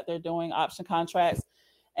options that they're doing, option contracts,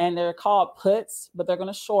 and they're called puts, but they're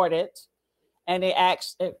going to short it. And they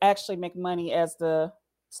actually make money as the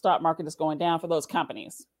stock market is going down for those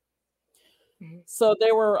companies. Mm-hmm. So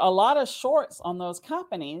there were a lot of shorts on those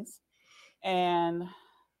companies, and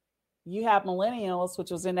you have millennials,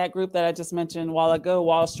 which was in that group that I just mentioned a while ago,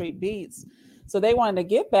 Wall Street Beats. So they wanted to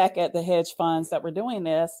get back at the hedge funds that were doing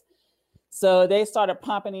this. So they started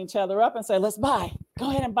pumping each other up and say, let's buy, go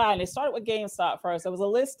ahead and buy. And they started with GameStop first. There was a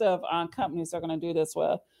list of companies they're going to do this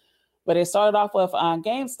with. But they started off with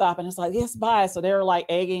GameStop, and it's like, yes, buy. So they're like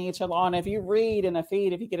egging each other on. If you read in the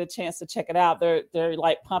feed, if you get a chance to check it out, they're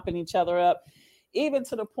like pumping each other up, even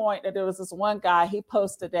to the point that there was this one guy, he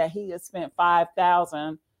posted that he had spent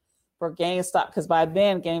 $5,000 for GameStop, because by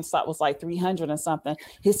then GameStop was like 300 and something.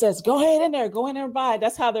 He says, go in there and buy.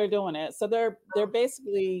 That's how they're doing it. So they're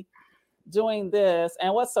basically doing this.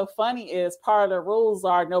 And what's so funny is part of the rules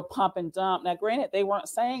are no pump and dump. Now, granted, they weren't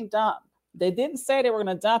saying dump. They didn't say they were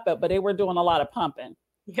going to dump it, but they were doing a lot of pumping.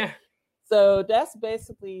 Yeah. So that's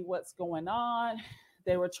basically what's going on.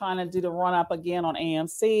 They were trying to do the run up again on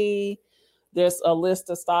AMC. There's a list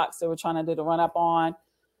of stocks they were trying to do the run up on.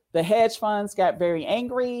 The hedge funds got very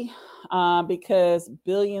angry because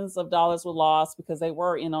billions of dollars were lost because they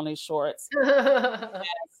were in on these shorts.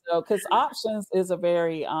 So, because options is a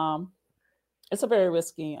very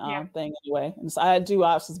risky thing anyway. And so I do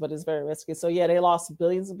options, but it's very risky. So yeah, they lost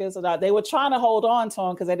billions of dollars. They were trying to hold on to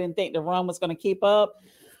them because they didn't think the run was going to keep up,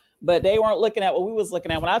 but they weren't looking at what we was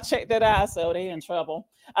looking at. When I checked that out, so they in trouble.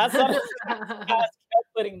 I saw guys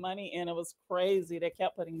kept putting money in. It was crazy. They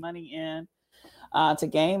kept putting money in. to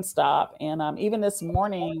GameStop. And even this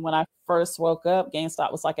morning when I first woke up,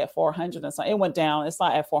 GameStop was like at 400 and something. It went down. It's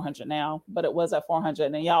not at 400 now, but it was at 400.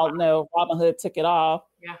 And then y'all know Robinhood took it off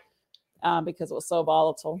because it was so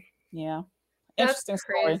volatile. Yeah. That's Interesting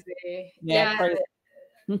crazy. story. Yeah, crazy.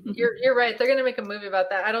 You're right. They're going to make a movie about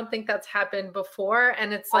that. I don't think that's happened before.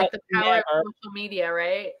 And it's like the power of social media,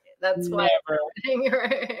 right? That's why.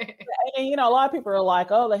 Right. And, you know, a lot of people are like,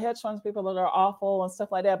 oh, the hedge funds people that are awful and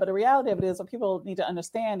stuff like that. But the reality of it is what people need to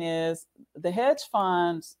understand is the hedge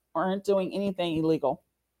funds aren't doing anything illegal.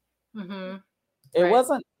 It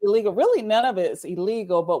wasn't illegal. Really, none of it is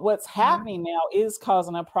illegal. But what's happening now is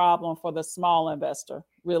causing a problem for the small investor,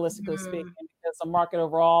 realistically speaking, because the market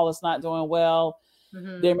overall is not doing well.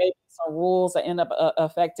 There may be some rules that end up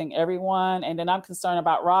affecting everyone. And then I'm concerned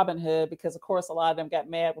about Robinhood because, of course, a lot of them got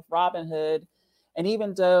mad with Robinhood. And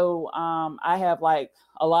even though I have like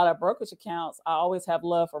a lot of brokerage accounts, I always have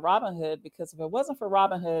love for Robinhood because if it wasn't for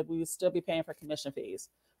Robinhood, we would still be paying for commission fees.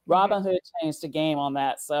 Robinhood changed the game on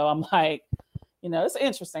that. So I'm like, you know, it's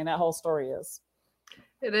interesting. That whole story is.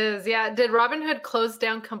 It is. Yeah. Did Robinhood close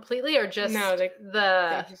down completely or just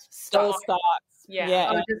the stocks?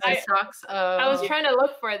 Yeah. The stocks. I was trying to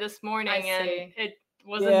look for it this morning and it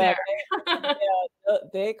wasn't there.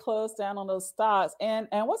 They closed down on those stocks. And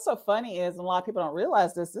what's so funny is, and a lot of people don't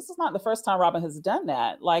realize this is not the first time Robinhood has done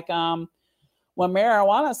that. Like when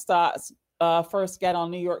marijuana stocks first got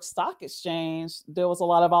on New York Stock Exchange, there was a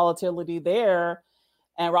lot of volatility there.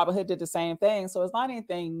 And Robinhood did the same thing. So it's not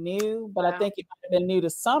anything new, but I think it might have been new to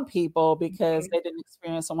some people because they didn't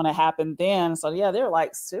experience it when it happened then. So yeah, they're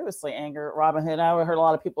like seriously angered at Robinhood. I heard a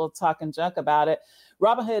lot of people talking junk about it.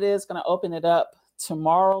 Robinhood is going to open it up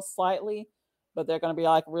tomorrow slightly, but they're going to be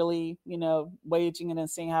like really, you know, waging it and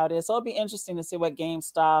seeing how it is. So it'll be interesting to see what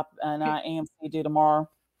GameStop and AMC do tomorrow.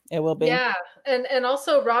 It will be. Yeah. And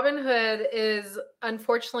also Robinhood is,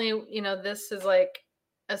 unfortunately, you know, this is like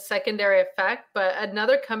a secondary effect, but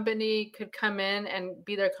another company could come in and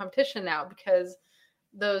be their competition now because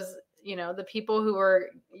those, you know, the people who were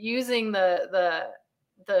using the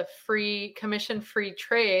free commission-free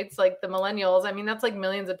trades, like the millennials, I mean, that's like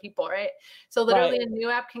millions of people, right? So literally a new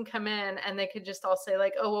app can come in and they could just all say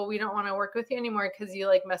like, oh, well, we don't want to work with you anymore because you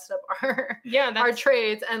like messed up our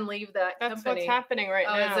trades and leave that company. That's what's happening right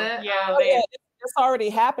now. Is it? Yeah. It's already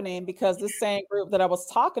happening because this same group that I was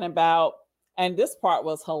talking about, and this part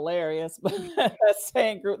was hilarious, but that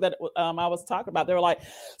same group that I was talking about, they were like,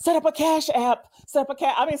 set up a cash app,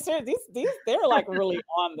 I mean, seriously, these they're like really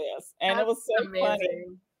on this. And it was so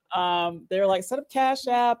amazing. Funny. They were like, set up cash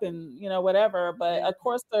app and, you know, whatever. But of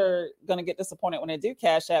course, they're going to get disappointed when they do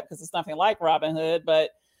cash app because it's nothing like Robinhood. But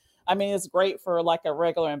I mean, it's great for like a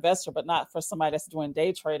regular investor, but not for somebody that's doing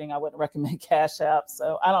day trading. I wouldn't recommend cash app.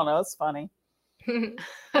 So I don't know. It's funny.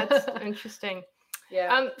 That's interesting.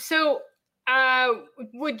 Yeah. So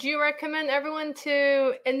would you recommend everyone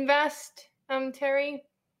to invest, Terry?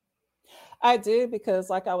 I do, because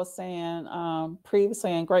like I was saying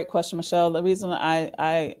previously, and great question, Michelle, the reason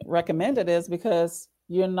I recommend it is because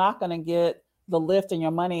you're not going to get the lift in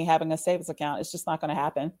your money having a savings account. It's just not going to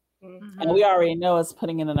happen. And we already know it's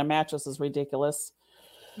putting it in a mattress is ridiculous.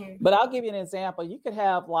 But I'll give you an example. You could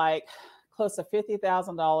have like close to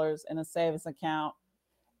 $50,000 in a savings account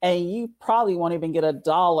and you probably won't even get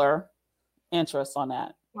 $1 interest on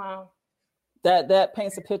that. Wow. That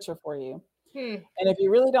paints a picture for you. And if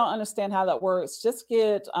you really don't understand how that works, just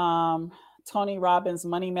get Tony Robbins'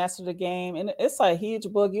 Money Master the Game. And it's a huge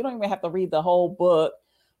book. You don't even have to read the whole book.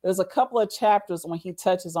 There's a couple of chapters when he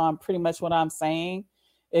touches on pretty much what I'm saying.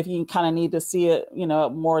 If you kind of need to see it, you know,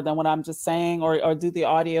 more than what I'm just saying, or do the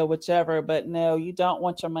audio, whichever. But no, you don't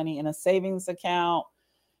want your money in a savings account.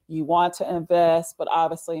 You want to invest, but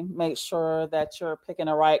obviously make sure that you're picking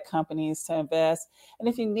the right companies to invest. And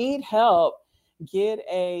if you need help, get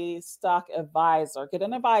a stock advisor. Get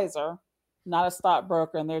an advisor, not a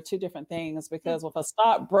stockbroker. And they're two different things, because with a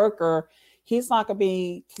stockbroker, he's not going to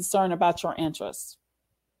be concerned about your interests.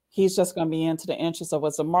 He's just going to be into the interest of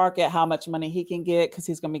what's the market, how much money he can get, because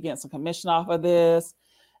he's going to be getting some commission off of this.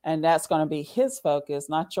 And that's going to be his focus,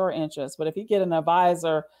 not your interest. But if you get an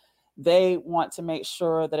advisor, they want to make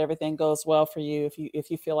sure that everything goes well for you if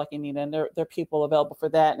you feel like you need it. And there are people available for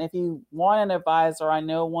that. And if you want an advisor, I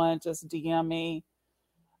know one, just DM me.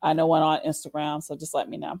 I know one on Instagram. So just let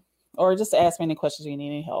me know. Or just ask me any questions you need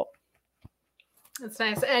any help. That's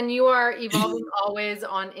nice. And you are evolving always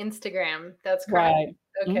on Instagram. That's correct. Right.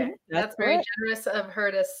 Okay. That's very generous of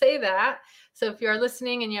her to say that. So if you are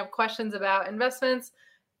listening and you have questions about investments,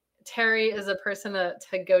 Terry is a person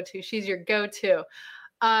to go to. She's your go-to.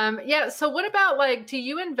 Yeah. So what about like, do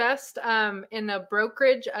you invest in a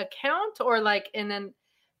brokerage account or like in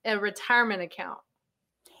a retirement account?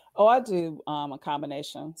 Oh, I do a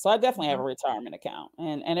combination. So I definitely have Mhm. a retirement account,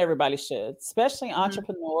 and everybody should, especially Mhm.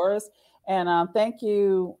 entrepreneurs. And thank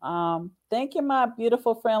you, my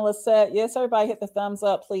beautiful friend Lisette. Yes, everybody hit the thumbs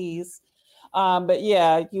up, please. But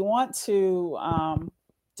yeah, you want to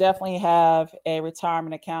definitely have a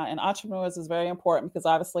retirement account, and entrepreneurs is very important because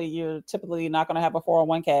obviously you're typically not going to have a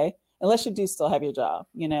 401k unless you do still have your job,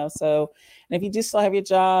 you know. So, and if you do still have your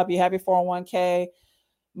job, you have your 401k.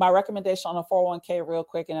 My recommendation on a 401k real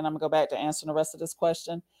quick, and then I'm gonna go back to answering the rest of this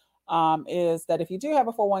question, is that if you do have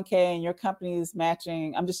a 401k and your company is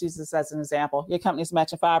matching, I'm just using this as an example, your company is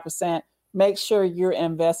matching 5%, make sure you're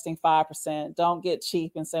investing 5%. Don't get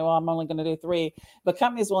cheap and say, well, I'm only gonna do 3. But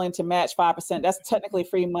company is willing to match 5%. That's technically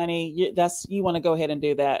free money. You wanna go ahead and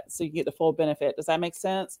do that so you get the full benefit. Does that make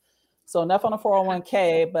sense? So enough on a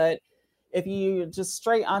 401k, but if you just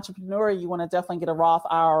straight entrepreneur, you want to definitely get a Roth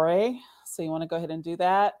IRA. So you want to go ahead and do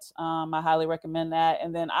that. I highly recommend that.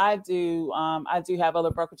 And then I do have other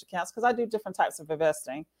brokerage accounts because I do different types of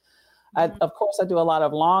investing. Of course, I do a lot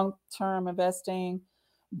of long-term investing,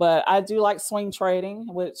 but I do like swing trading,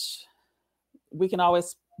 which we can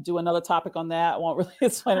always do another topic on that. I won't really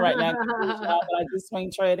explain it right now, but I do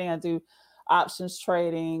swing trading. I do options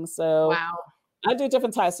trading. So Wow. I do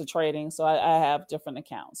different types of trading. So I have different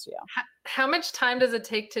accounts. Yeah. How much time does it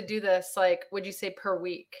take to do this? Like, would you say per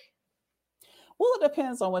week? Well, it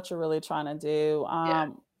depends on what you're really trying to do. Yeah.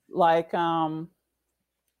 Like when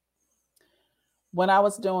I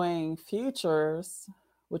was doing futures,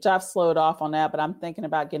 which I've slowed off on that, but I'm thinking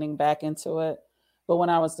about getting back into it. But when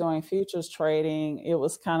I was doing futures trading, it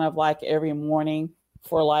was kind of like every morning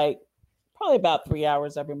for like probably about 3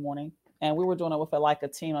 hours every morning. And we were doing it with like a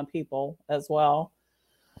team of people as well.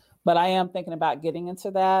 But I am thinking about getting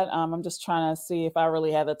into that. I'm just trying to see if I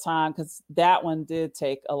really have the time because that one did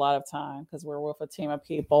take a lot of time because we're with a team of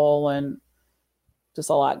people and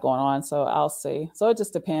just a lot going on. So I'll see. So it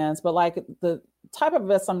just depends. But like the type of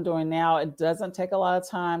invest I'm doing now, it doesn't take a lot of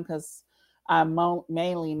time because I'm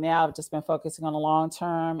mainly now I've just been focusing on the long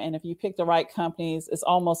term. And if you pick the right companies, it's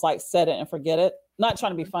almost like set it and forget it. Not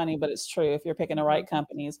trying to be funny, but it's true. If you're picking the right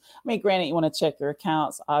companies, I mean, granted, you want to check your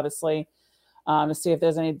accounts, obviously, to see if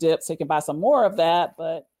there's any dips, so you can buy some more of that.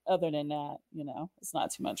 But other than that, you know, it's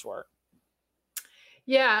not too much work.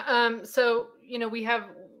 Yeah. So, you know, we have,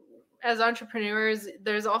 as entrepreneurs,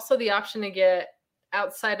 there's also the option to get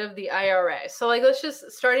outside of the IRA. So like, let's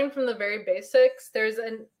just starting from the very basics, there's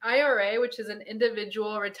an IRA, which is an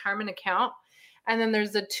individual retirement account. And then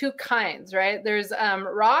there's the two kinds, right? There's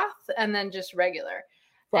Roth and then just regular.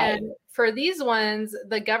 Right. And for these ones,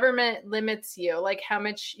 the government limits you, like how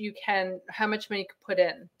much money you can put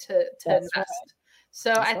in to invest. Right.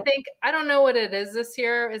 So I think, I don't know what it is this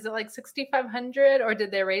year. Is it like 6,500 or did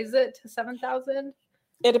they raise it to 7,000?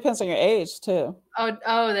 It depends on your age too.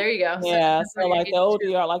 Oh, there you go. Yeah. So like the older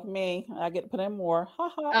too. you are, like me, I get to put in more.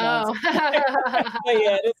 Ha ha. No, Oh. but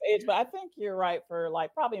yeah, it is age. But I think you're right for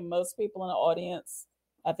like probably most people in the audience.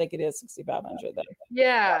 I think it is 6,500 though.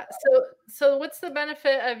 Yeah. So what's the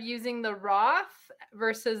benefit of using the Roth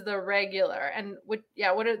versus the regular? And what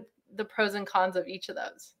are the pros and cons of each of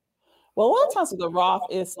those? Well, a lot of times with the Roth,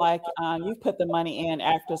 it's like you put the money in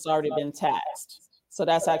after it's already been taxed. So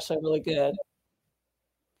that's actually really good.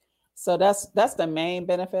 So that's the main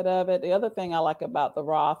benefit of it. The other thing I like about the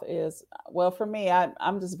Roth is, well, for me,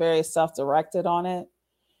 I'm just very self-directed on it.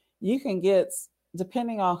 You can get,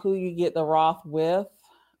 depending on who you get the Roth with,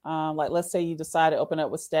 like let's say you decide to open up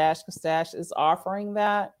with Stash because Stash is offering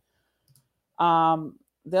that.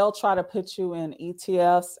 They'll try to put you in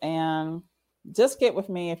ETFs, and just get with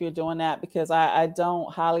me if you're doing that because I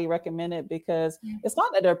don't highly recommend it because it's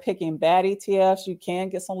not that they're picking bad ETFs. You can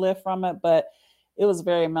get some lift from it, but it was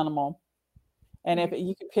very minimal. And if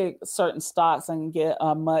you could pick certain stocks and get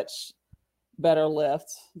a much better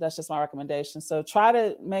lift, that's just my recommendation. So try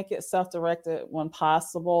to make it self-directed when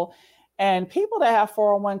possible. And people that have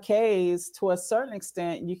 401ks, to a certain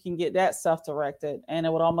extent, you can get that self-directed and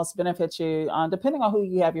it would almost benefit you depending on who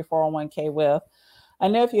you have your 401k with. I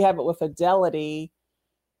know if you have it with Fidelity,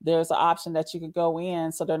 there's an option that you could go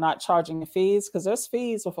in so they're not charging the fees because there's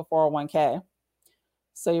fees with a 401k.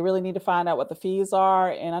 So you really need to find out what the fees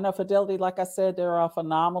are. And I know Fidelity, like I said, they're a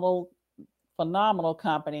phenomenal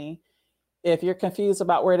company. If you're confused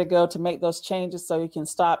about where to go to make those changes so you can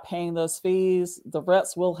stop paying those fees, the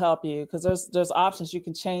reps will help you because there's options you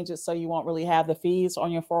can change it so you won't really have the fees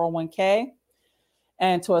on your 401k.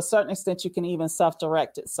 And to a certain extent, you can even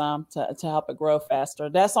self-direct it some to help it grow faster.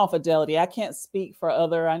 That's on Fidelity. I can't speak for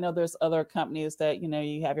I know there's other companies that,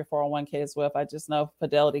 you have your 401ks with. I just know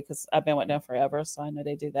Fidelity because I've been with them forever. So I know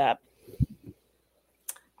they do that.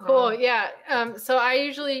 Cool. Yeah. So I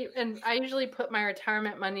usually put my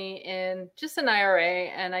retirement money in just an IRA,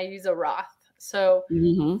 and I use a Roth. So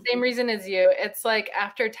same reason as you, it's like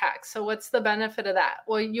after tax. So what's the benefit of that?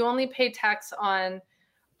 Well, you only pay tax on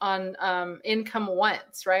income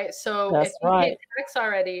once, right? So if you pay tax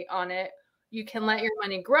already on it, you can let your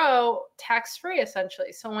money grow tax-free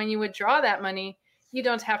essentially. So when you withdraw that money, you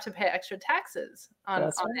don't have to pay extra taxes on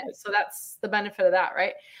it. So that's the benefit of that,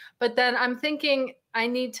 right? But then I'm thinking I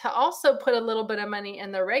need to also put a little bit of money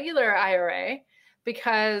in the regular IRA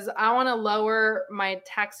because I want to lower my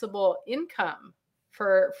taxable income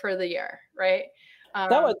for the year, right?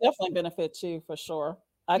 That would definitely benefit you for sure.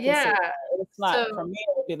 I can see that. It's not for me,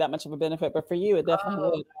 it would be that much of a benefit, but for you, it definitely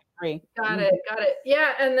would. I agree. Got it.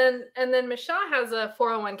 Yeah, and then Michelle has a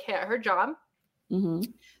 401k at her job.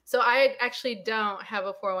 So I actually don't have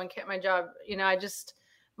a 401k at my job. I just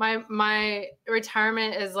my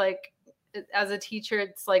retirement is like, as a teacher,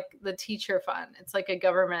 it's like the teacher fund. It's like a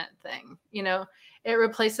government thing. It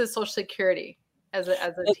replaces Social Security as a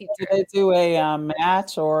teacher. Do they do a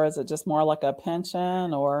match, or is it just more like a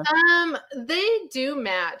pension? Or they do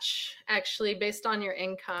match actually based on your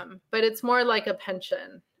income, but it's more like a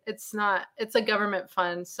pension. It's not. It's a government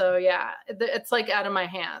fund. So yeah, it's like out of my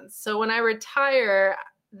hands. So when I retire,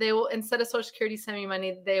 they will, instead of Social Security send me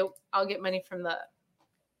money, I'll get money from the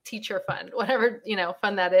teacher fund, whatever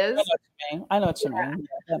fund that is. I know what you mean.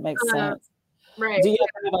 Yeah, that makes sense. Right. Do you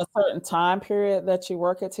have a certain time period that you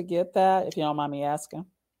work it to get that, if you don't mind me asking?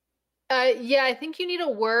 Yeah, I think you need to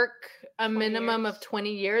work a minimum of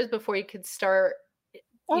 20 years before you could start,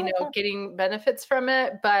 getting benefits from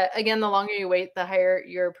it. But again, the longer you wait, the higher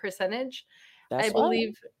your percentage. I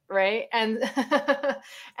believe, right? And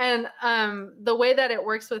and the way that it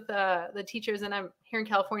works with the teachers, and I'm here in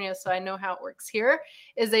California, so I know how it works here,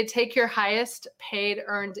 is they take your highest paid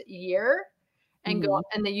earned year and go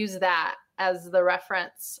and they use that as the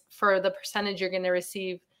reference for the percentage you're going to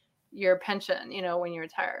receive your pension, when you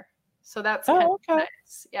retire. So that's kind of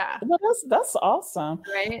nice. Yeah. Well, that's awesome.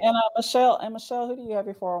 Right. And Michelle, who do you have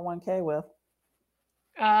your 401k with?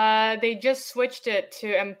 They just switched it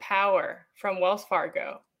to Empower from Wells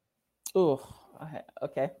Fargo. Ooh,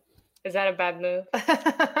 okay. Is that a bad move?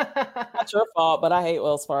 Not your fault, but I hate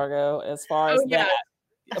Wells Fargo as far as that.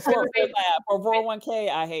 For 401k,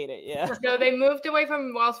 I hate it. Yeah. So they moved away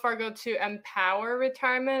from Wells Fargo to Empower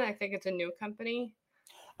Retirement. I think it's a new company.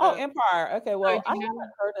 Oh, Empire. Okay. Well, I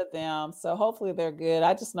haven't heard of them, so hopefully they're good.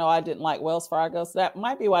 I just know I didn't like Wells Fargo, so that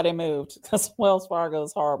might be why they moved, because Wells Fargo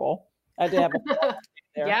is horrible. I did have a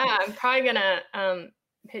there. Yeah, I'm probably gonna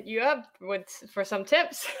hit you up for some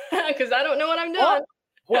tips because I don't know what I'm doing.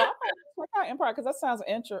 Well, check out Empire because that sounds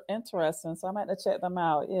interesting. So I might have to check them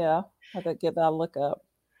out. Yeah, I have to give that a look up.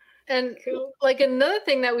 And like another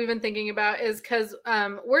thing that we've been thinking about is because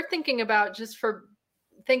we're thinking about, just for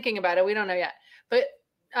thinking about it, we don't know yet, but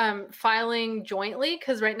filing jointly,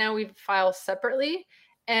 because right now we file separately.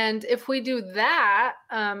 And if we do that,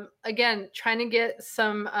 again, trying to get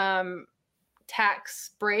some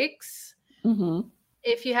tax breaks.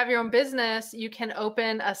 If you have your own business, you can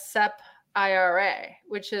open a SEP IRA,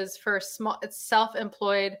 which is for it's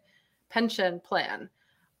self-employed pension plan.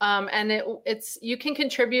 And it's you can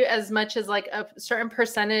contribute as much as like a certain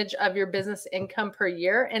percentage of your business income per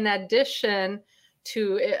year, in addition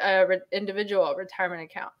to a individual retirement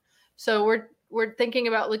account. So we're thinking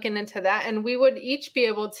about looking into that, and we would each be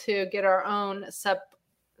able to get our own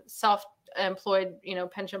self-employed,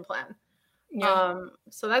 pension plan. Yeah.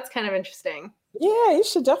 So that's kind of interesting. Yeah, you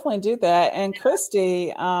should definitely do that. And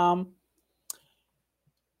Christy,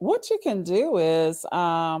 what you can do is,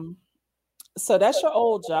 so that's your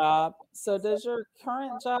old job. So does your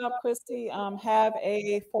current job, Christy, have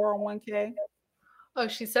a 401k? Oh,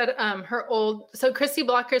 she said her old. So Christy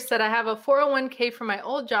Blocker said, I have a 401k for my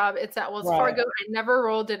old job. It's at Wells Fargo. I never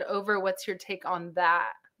rolled it over. What's your take on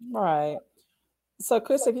that? Right. So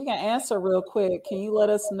Christy, if you can answer real quick, can you let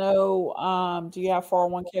us know, do you have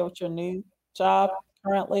 401k with your new job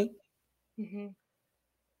currently?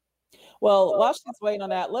 Well, while she's waiting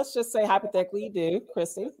on that, let's just say hypothetically you do,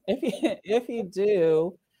 Christy. If you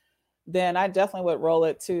do, then I definitely would roll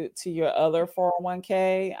it to your other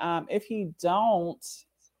 401k. If you don't,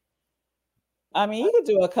 I mean, you could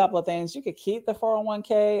do a couple of things. You could keep the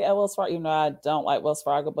 401k at Wells Fargo. I don't like Wells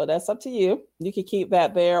Fargo, but that's up to you. You could keep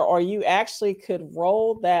that there, or you actually could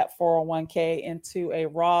roll that 401k into a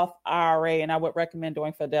Roth IRA, and I would recommend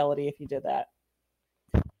doing Fidelity if you did that.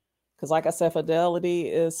 Because like I said, Fidelity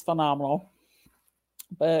is phenomenal.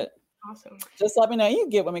 But Awesome. just let me know. You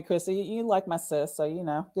get with me, Chrissy. You like my sis, so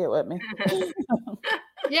get with me.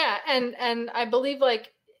 Yeah, and I believe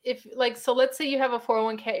so let's say you have a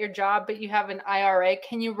 401k at your job, but you have an IRA.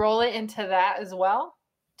 Can you roll it into that as well,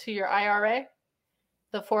 to your IRA,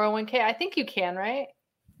 the 401k? I think you can, right?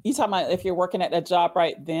 You talking about if you're working at that job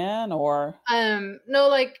right then, or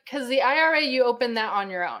no, because the IRA, you open that on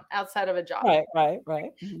your own outside of a job. Right.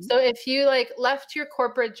 Mm-hmm. So if you left your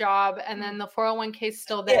corporate job and then the 401k is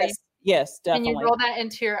still there, yes, definitely. Can you roll that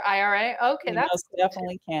into your IRA? Okay, that's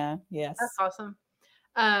definitely can. Yes, that's awesome.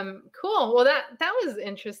 Cool. Well, that was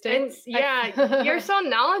interesting. You're so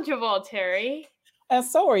knowledgeable, Terry. And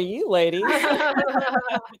so are you, ladies.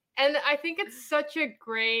 And I think it's such a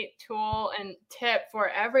great tool and tip for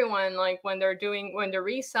everyone. Like when they're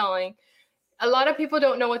reselling, a lot of people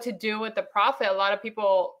don't know what to do with the profit. A lot of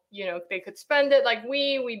people, they could spend it like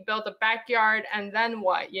we built a backyard and then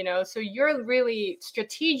what, so you're really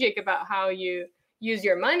strategic about how you use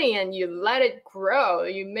your money and you let it grow.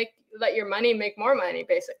 Let your money make more money,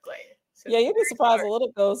 basically. So yeah, you'd be surprised. A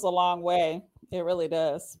little goes a long way. It really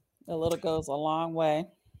does. A little goes a long way.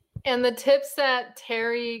 And the tips that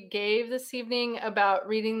Terry gave this evening about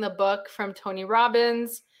reading the book from Tony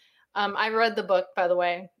Robbins, I read the book, by the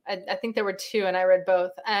way. I think there were 2 and I read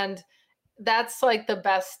both. And that's the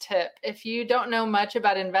best tip. If you don't know much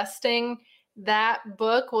about investing, that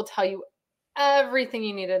book will tell you everything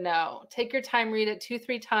you need to know. Take your time, read it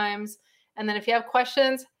 2-3 times. And then if you have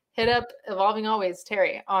questions, hit up Evolving Always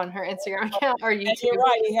Terry on her Instagram account or YouTube. And you're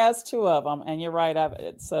right. He has 2 of them, and you're right of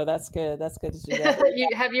it. So that's good. That's good to do that.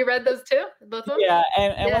 Have you read those too? Both of them? Yeah.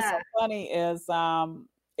 And what's so funny is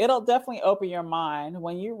it'll definitely open your mind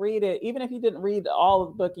when you read it. Even if you didn't read all of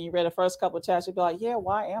the book and you read the first couple of chapters, you'd be like, yeah,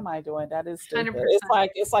 why am I doing that? Is stupid. 100%.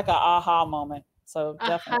 It's like an aha moment. So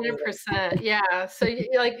definitely 100%. Yeah. So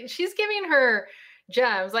she's giving her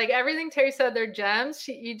gems. Everything Terry said, they're gems.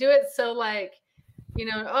 You do it so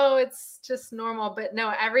it's just normal, but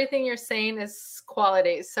no, everything you're saying is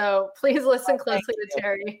quality. So please listen closely to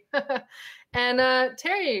Terry. And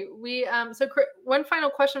Terry, one final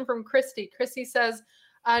question from Christy. Christy says,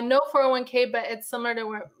 no 401k, but it's similar to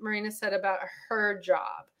what Marina said about her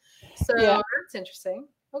job. So that's interesting.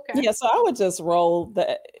 Okay. Yeah, so I would just roll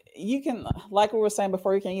you can, like we were saying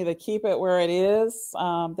before, you can either keep it where it is.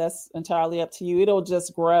 That's entirely up to you. It'll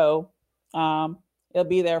just grow. It'll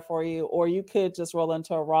be there for you, or you could just roll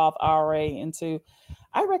into a Roth IRA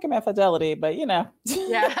I recommend Fidelity, but Yeah.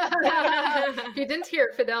 If you didn't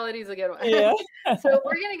hear, Fidelity's a good one. Yeah. So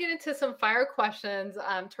we're going to get into some fire questions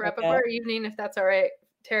to wrap up our evening, if that's all right,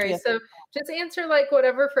 Terry. Yes. So just answer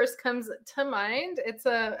whatever first comes to mind. It's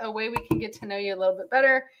a way we can get to know you a little bit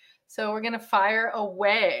better. So we're going to fire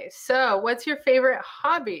away. So what's your favorite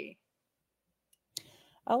hobby?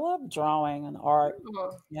 I love drawing and art,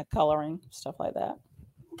 coloring, stuff like that.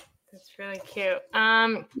 That's really cute.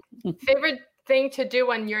 Favorite thing to do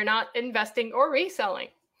when you're not investing or reselling?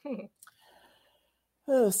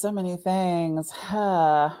 Oh, so many things.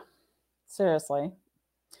 Seriously.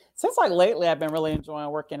 Since lately, I've been really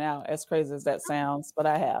enjoying working out, as crazy as that sounds, but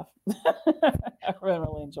I have. I've been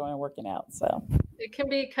really enjoying working out. So it can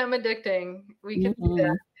become addicting. We can do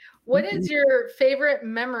that. What is your favorite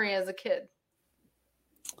memory as a kid?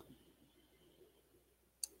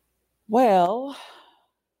 Well,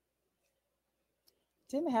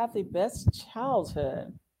 didn't have the best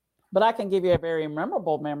childhood, but I can give you a very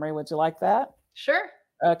memorable memory. Would you like that? Sure.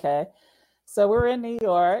 Okay. So we're in New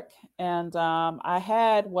York, and I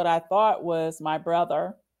had what I thought was my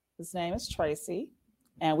brother. His name is Tracy,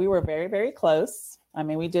 and we were very, very close. I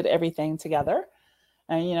mean, we did everything together.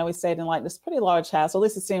 And, we stayed in this pretty large house. At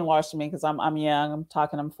least it seemed large to me because I'm young.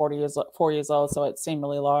 I'm 4 years old, so it seemed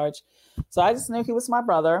really large. So I just knew he was my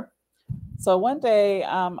brother. So one day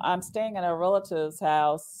I'm staying at a relative's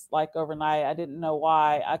house overnight. I didn't know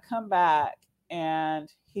why. I come back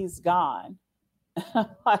and he's gone.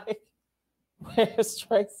 Where's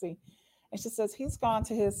Tracy? And she says, he's gone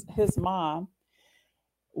to his mom,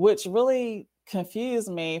 which really confused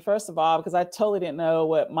me, first of all, because I totally didn't know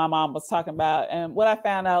what my mom was talking about. And what I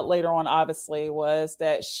found out later on, obviously, was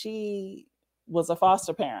that she was a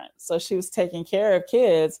foster parent. So she was taking care of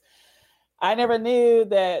kids. I never knew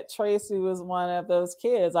that Tracy was one of those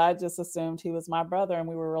kids. I just assumed he was my brother, and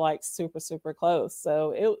we were super, super close.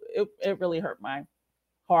 So it really hurt my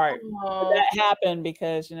heart. That happened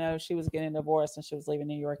because, she was getting divorced and she was leaving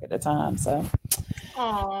New York at the time. So,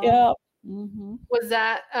 yeah. Mm-hmm. Was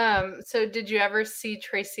that, so did you ever see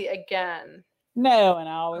Tracy again? No, and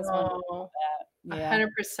I always wondered about that. Yeah.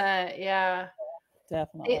 100%. Yeah.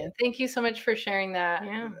 Definitely. Thank you so much for sharing that.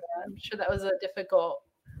 Yeah. I'm sure that was a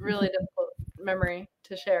really difficult memory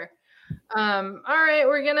to share. All right,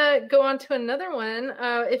 we're gonna go on to another one.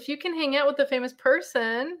 If you can hang out with a famous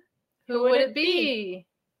person, who would it be?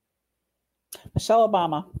 Michelle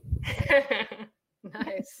Obama.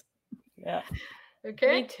 Nice. Yeah.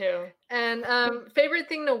 Okay. Me too. And favorite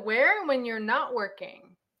thing to wear when you're not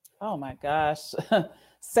working? Oh my gosh.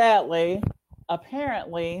 Sadly,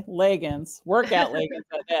 apparently leggings, workout leggings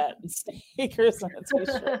at that, and sneakers and a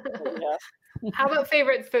t-shirt. Yeah. How about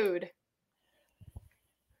favorite food?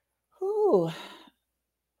 Ooh.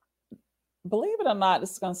 Believe it or not,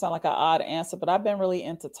 this is going to sound like an odd answer, but I've been really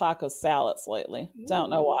into taco salads lately.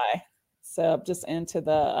 Don't know why. So I'm just into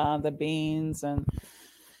the beans and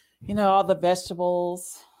all the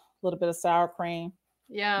vegetables, a little bit of sour cream.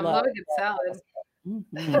 Yeah, I love a good salad.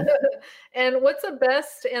 Mm-hmm. And what's the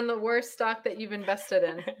best and the worst stock that you've invested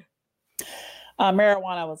in?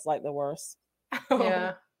 Marijuana was like the worst.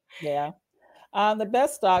 Yeah. Yeah. The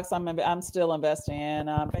best stocks I'm still investing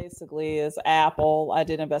in basically is Apple. I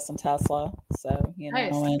did invest in Tesla, so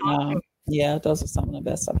Nice. and yeah, those are some of the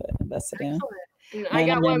best I've invested in. And I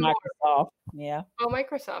got one Microsoft. more. Yeah. Oh,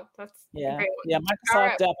 Microsoft. That's a Yeah. great one. Yeah,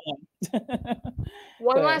 Microsoft All definitely.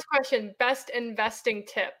 One last question. Best investing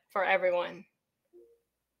tip for everyone.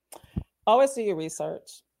 Always do your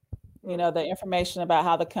research. The information about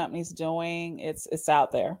how the company's doing, it's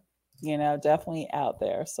out there. Definitely out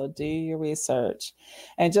there. So do your research.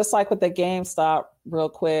 And just like with the GameStop, real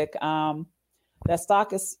quick, that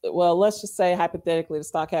stock is, well, let's just say hypothetically the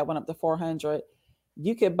stock had went up to 400.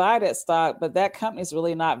 You could buy that stock, but that company's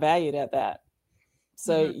really not valued at that.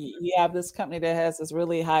 So you have this company that has this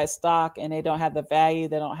really high stock and they don't have the value,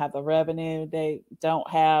 they don't have the revenue, they don't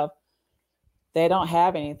have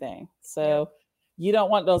anything. So you don't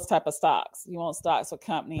want those type of stocks. You want stocks with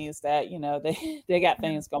companies that, they got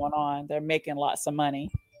things going on. They're making lots of money.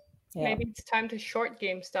 Yeah. Maybe it's time to short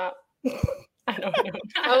GameStop. I don't know.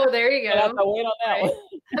 Oh, there you go. I have to wait on that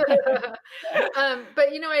one. But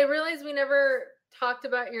I realized we never talked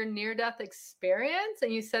about your near-death experience,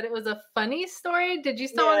 and you said it was a funny story. Did you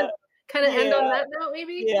still want to kind of end on that note,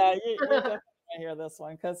 maybe? Yeah, you're definitely gonna hear this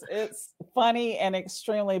one because it's funny and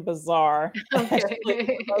extremely bizarre. Okay.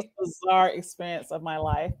 The most bizarre experience of my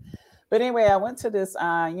life. But anyway, I went to this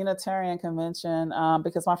Unitarian convention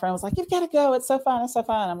because my friend was like, "You've got to go. It's so fun. It's so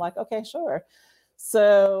fun." I'm like, "Okay, sure."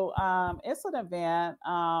 So it's an event.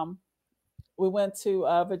 We went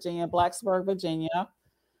to Virginia, Blacksburg, Virginia.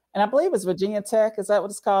 And I believe it's Virginia Tech. Is that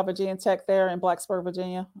what it's called? Virginia Tech there in Blacksburg,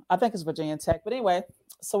 Virginia? I think it's Virginia Tech. But anyway,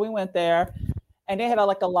 so we went there and they had a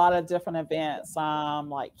lot of different events,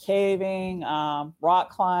 like caving, rock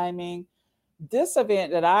climbing. This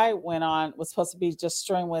event that I went on was supposed to be just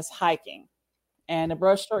strenuous hiking. And the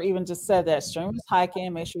brochure even just said that strenuous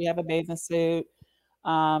hiking, make sure you have a bathing suit,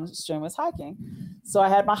 strenuous hiking. So I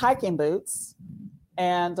had my hiking boots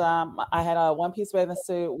and I had a one-piece bathing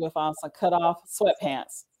suit with some cut-off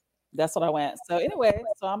sweatpants. That's what I went. So anyway,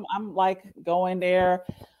 so I'm like going there.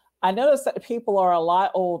 I noticed that the people are a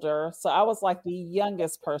lot older. So I was like the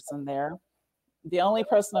youngest person there, the only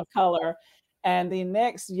person of color. And the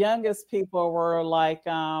next youngest people were like,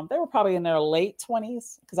 they were probably in their late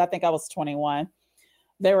 20s because I think I was 21.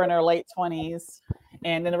 They were in their late 20s.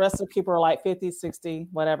 And then the rest of the people were like 50, 60,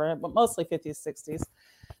 whatever, but mostly 50s, 60s.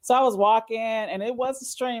 So I was walking and it was a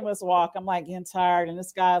strenuous walk. I'm like getting tired. And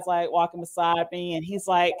this guy's like walking beside me and he's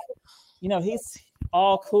like, he's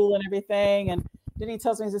all cool and everything. And then he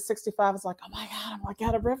tells me he's 65. It's like, oh my God, I'm like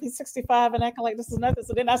out of breath. He's 65 and acting like this is nothing.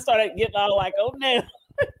 So then I started getting all like, oh no.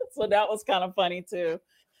 So that was kind of funny too.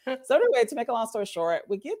 So anyway, to make a long story short,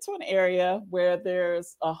 we get to an area where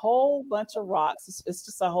there's a whole bunch of rocks. It's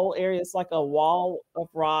just a whole area. It's like a wall of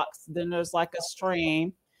rocks. Then there's like a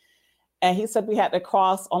stream. And he said we had to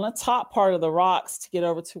cross on the top part of the rocks to get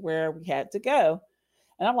over to where we had to go.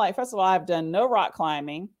 And I'm like, first of all, I've done no rock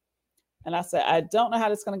climbing. And I said, I don't know how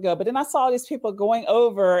this is going to go. But then I saw these people going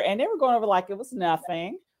over and they were going over like it was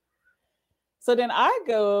nothing. So then I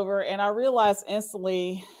go over and I realized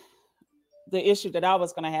instantly the issue that I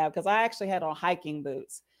was going to have because I actually had on hiking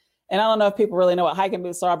boots. And I don't know if people really know what hiking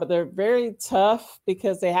boots are, but they're very tough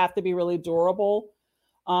because they have to be really durable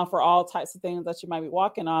for all types of things that you might be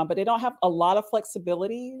walking on. But they don't have a lot of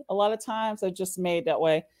flexibility. A lot of times they're just made that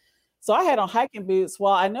way. So I had on hiking boots.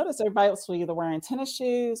 Well, I noticed everybody else was either wearing tennis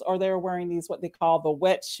shoes or they were wearing these, what they call the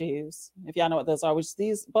wet shoes. If y'all know what those are, which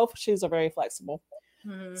both shoes are very flexible.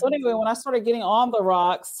 Mm-hmm. So anyway, when I started getting on the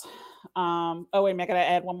rocks, oh, wait a minute, I gotta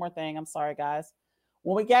add one more thing. I'm sorry, guys.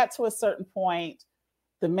 When we got to a certain point,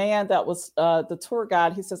 the man that was the tour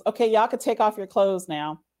guide, he says, okay, y'all can take off your clothes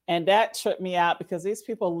now. And that tripped me out because these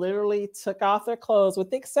people literally took off their clothes, with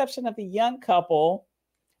the exception of the young couple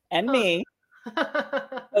and me.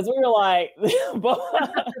 Because we were like,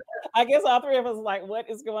 I guess all three of us were like, what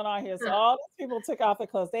is going on here? So all these people took off their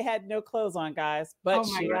clothes. They had no clothes on, guys, but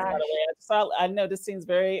shoes, by the way. So I know this seems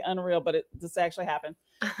very unreal, but this actually happened.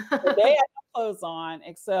 So they had no clothes on,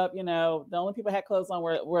 except, you know, the only people who had clothes on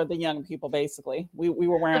were the young people, basically. We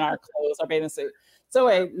were wearing our clothes, our bathing suit. So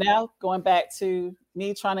anyway, now going back to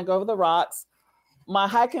me trying to go over the rocks, my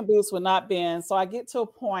hiking boots would not bend. So I get to a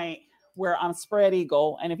point where I'm spread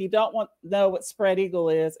eagle. And if you don't know what spread eagle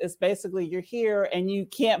is, it's basically you're here and you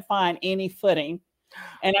can't find any footing.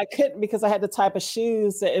 And I couldn't, because I had the type of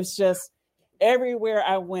shoes that it's just everywhere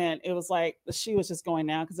I went, it was like the shoe was just going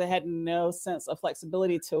down because it had no sense of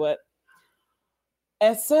flexibility to it.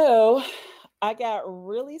 And so I got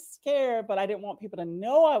really scared, but I didn't want people to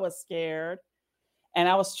know I was scared. And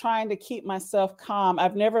I was trying to keep myself calm.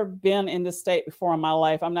 I've never been in this state before in my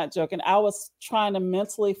life. I'm not joking. I was trying to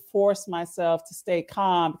mentally force myself to stay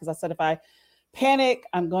calm because I said, if I panic,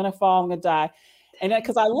 I'm going to fall, I'm going to die. And then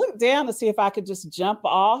because I looked down to see if I could just jump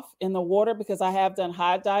off in the water, because I have done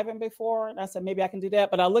high diving before. And I said, maybe I can do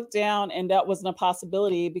that. But I looked down and that wasn't a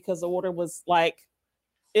possibility because the water was like,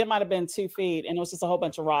 it might've been 2 feet and it was just a whole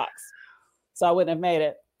bunch of rocks. So I wouldn't have made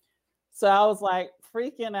it. So I was like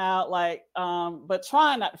freaking out, like, but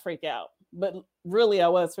trying not to freak out. But really, I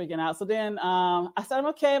was freaking out. So then I said, I'm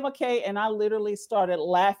okay. And I literally started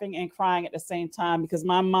laughing and crying at the same time because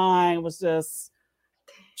my mind was just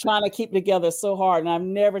trying to keep together so hard. And I've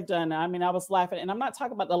never done that. I mean, I was laughing, and I'm not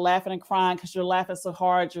talking about the laughing and crying because you're laughing so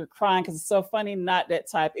hard, you're crying because it's so funny. Not that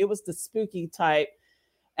type. It was the spooky type.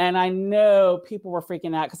 And I know people were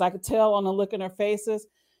freaking out because I could tell on the look in their faces.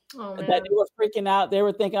 Oh, that they were freaking out. They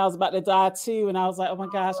were thinking I was about to die too. And I was like, oh my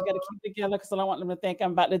gosh, I got to keep together because I don't want them to think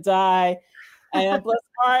I'm about to die. And bless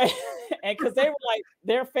my heart. And because they were like,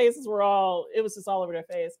 their faces were all, it was just all over their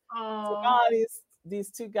face. So all these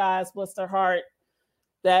two guys, bless their heart,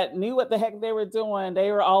 that knew what the heck they were doing.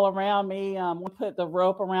 They were all around me. One put the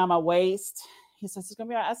rope around my waist. He says, it's going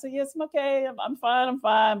to be all right. I said, yes, I'm okay. I'm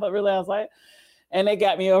fine. But really, I was like, and they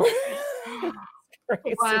got me over.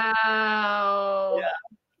 Crazy. Wow. Yeah.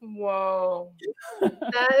 Whoa,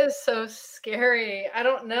 that is so scary. I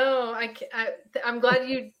don't know. I'm glad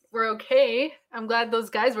you were okay. I'm glad those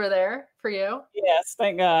guys were there for you. Yes,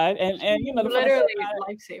 thank God. And you know, the literally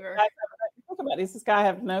lifesaver. Talk about this guy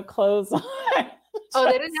have no clothes on. Oh,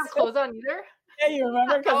 they didn't have clothes on either? Yeah, you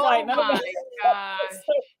remember? Because oh my gosh, it's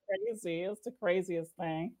so crazy. It's the craziest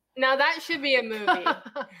thing. Now that should be a movie.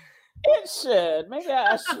 It should. Maybe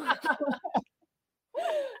I should.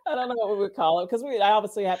 I don't know what we would call it because I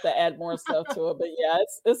obviously have to add more stuff to it. But yeah,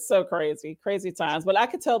 it's so crazy times. But I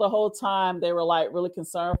could tell the whole time they were like really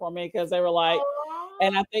concerned for me because they were like,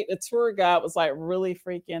 and I think the tour guide was like really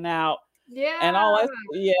freaking out. Yeah. And all I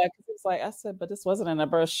because it's like I said, but this wasn't in a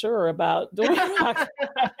brochure about doing so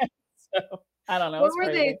I don't know. What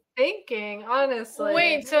were they thinking, honestly?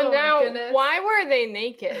 Wait, so why were they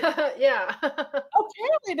naked? Yeah.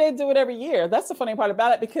 Apparently they do it every year. That's the funny part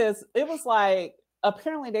about it because it was like,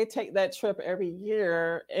 apparently they take that trip every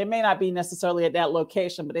year. It may not be necessarily at that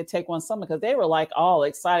location, but they take one summer because they were like all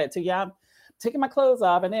excited to, I'm taking my clothes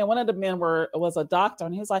off. And then one of the men was a doctor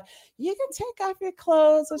and he was like, you can take off your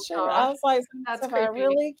clothes. And sure. I was like, that's I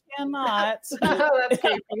really cannot. That's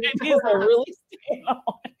creepy. These are really staying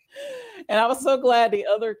on. And I was so glad the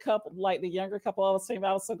other couple, like the younger couple I was saying,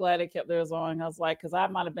 I was so glad they kept theirs on. I was like, because I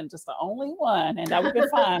might have been just the only one and that would be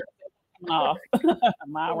fine. Off.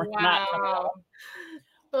 Mine were not coming off.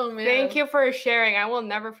 Oh man! Thank you for sharing. I will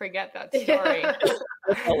never forget that story.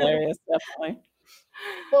 It's hilarious, definitely.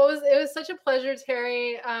 Well, it was such a pleasure,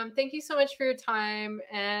 Terry. Thank you so much for your time,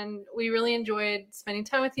 and we really enjoyed spending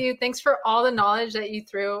time with you. Thanks for all the knowledge that you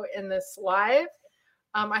threw in this live.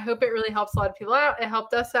 I hope it really helps a lot of people out. It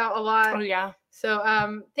helped us out a lot. Oh yeah.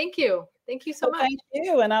 So thank you. Thank you so much. Thank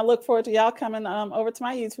you, and I look forward to y'all coming over to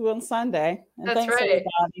my YouTube on Sunday. And that's thanks right.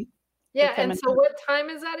 Everybody. Yeah, and so what time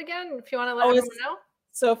is that again? If you want to let everyone know.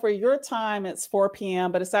 So for your time, it's 4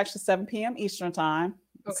 p.m., but it's actually 7 p.m. Eastern time.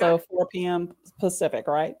 Okay. So 4 p.m. Pacific,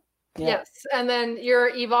 right? Yeah. Yes. And then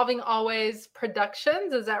you're Evolving Always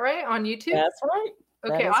Productions. Is that right? On YouTube? That's right.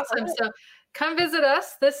 Okay, awesome. Right. So come visit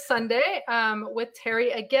us this Sunday with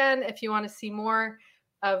Terry again if you want to see more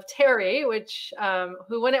of Terry, which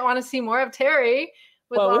who wouldn't want to see more of Terry?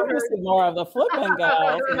 Well, we're going to see more of the flipping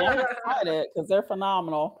guys, and I'm excited because they're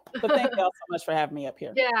phenomenal. But thank y'all so much for having me up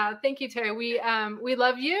here. Yeah, thank you, Terry. We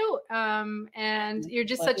love you, and you're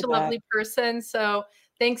just such a lovely person. So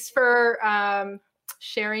thanks for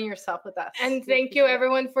sharing yourself with us. And thank you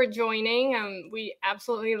everyone for joining. We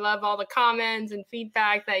absolutely love all the comments and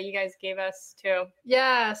feedback that you guys gave us too.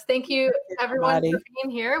 Yes. Thank you everyone for being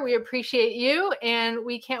here. We appreciate you, and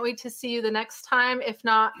we can't wait to see you the next time. If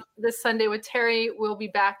not this Sunday with Terry, we'll be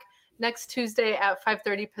back next Tuesday at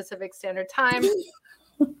 5:30 Pacific Standard Time.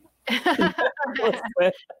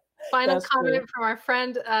 Final comment from our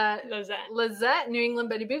friend Lizette, New England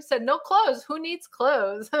Betty Boop, said, "No clothes. Who needs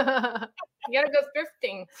clothes?" You gotta go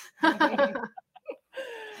thrifting.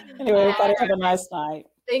 Anyway, everybody have a nice night.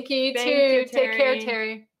 Thank you. You too. Take care,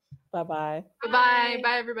 Terry. Bye-bye. Bye-bye.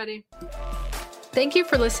 Bye, everybody. Thank you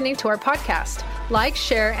for listening to our podcast. Like,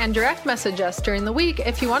 share, and direct message us during the week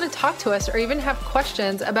if you want to talk to us or even have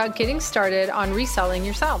questions about getting started on reselling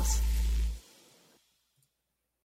yourselves.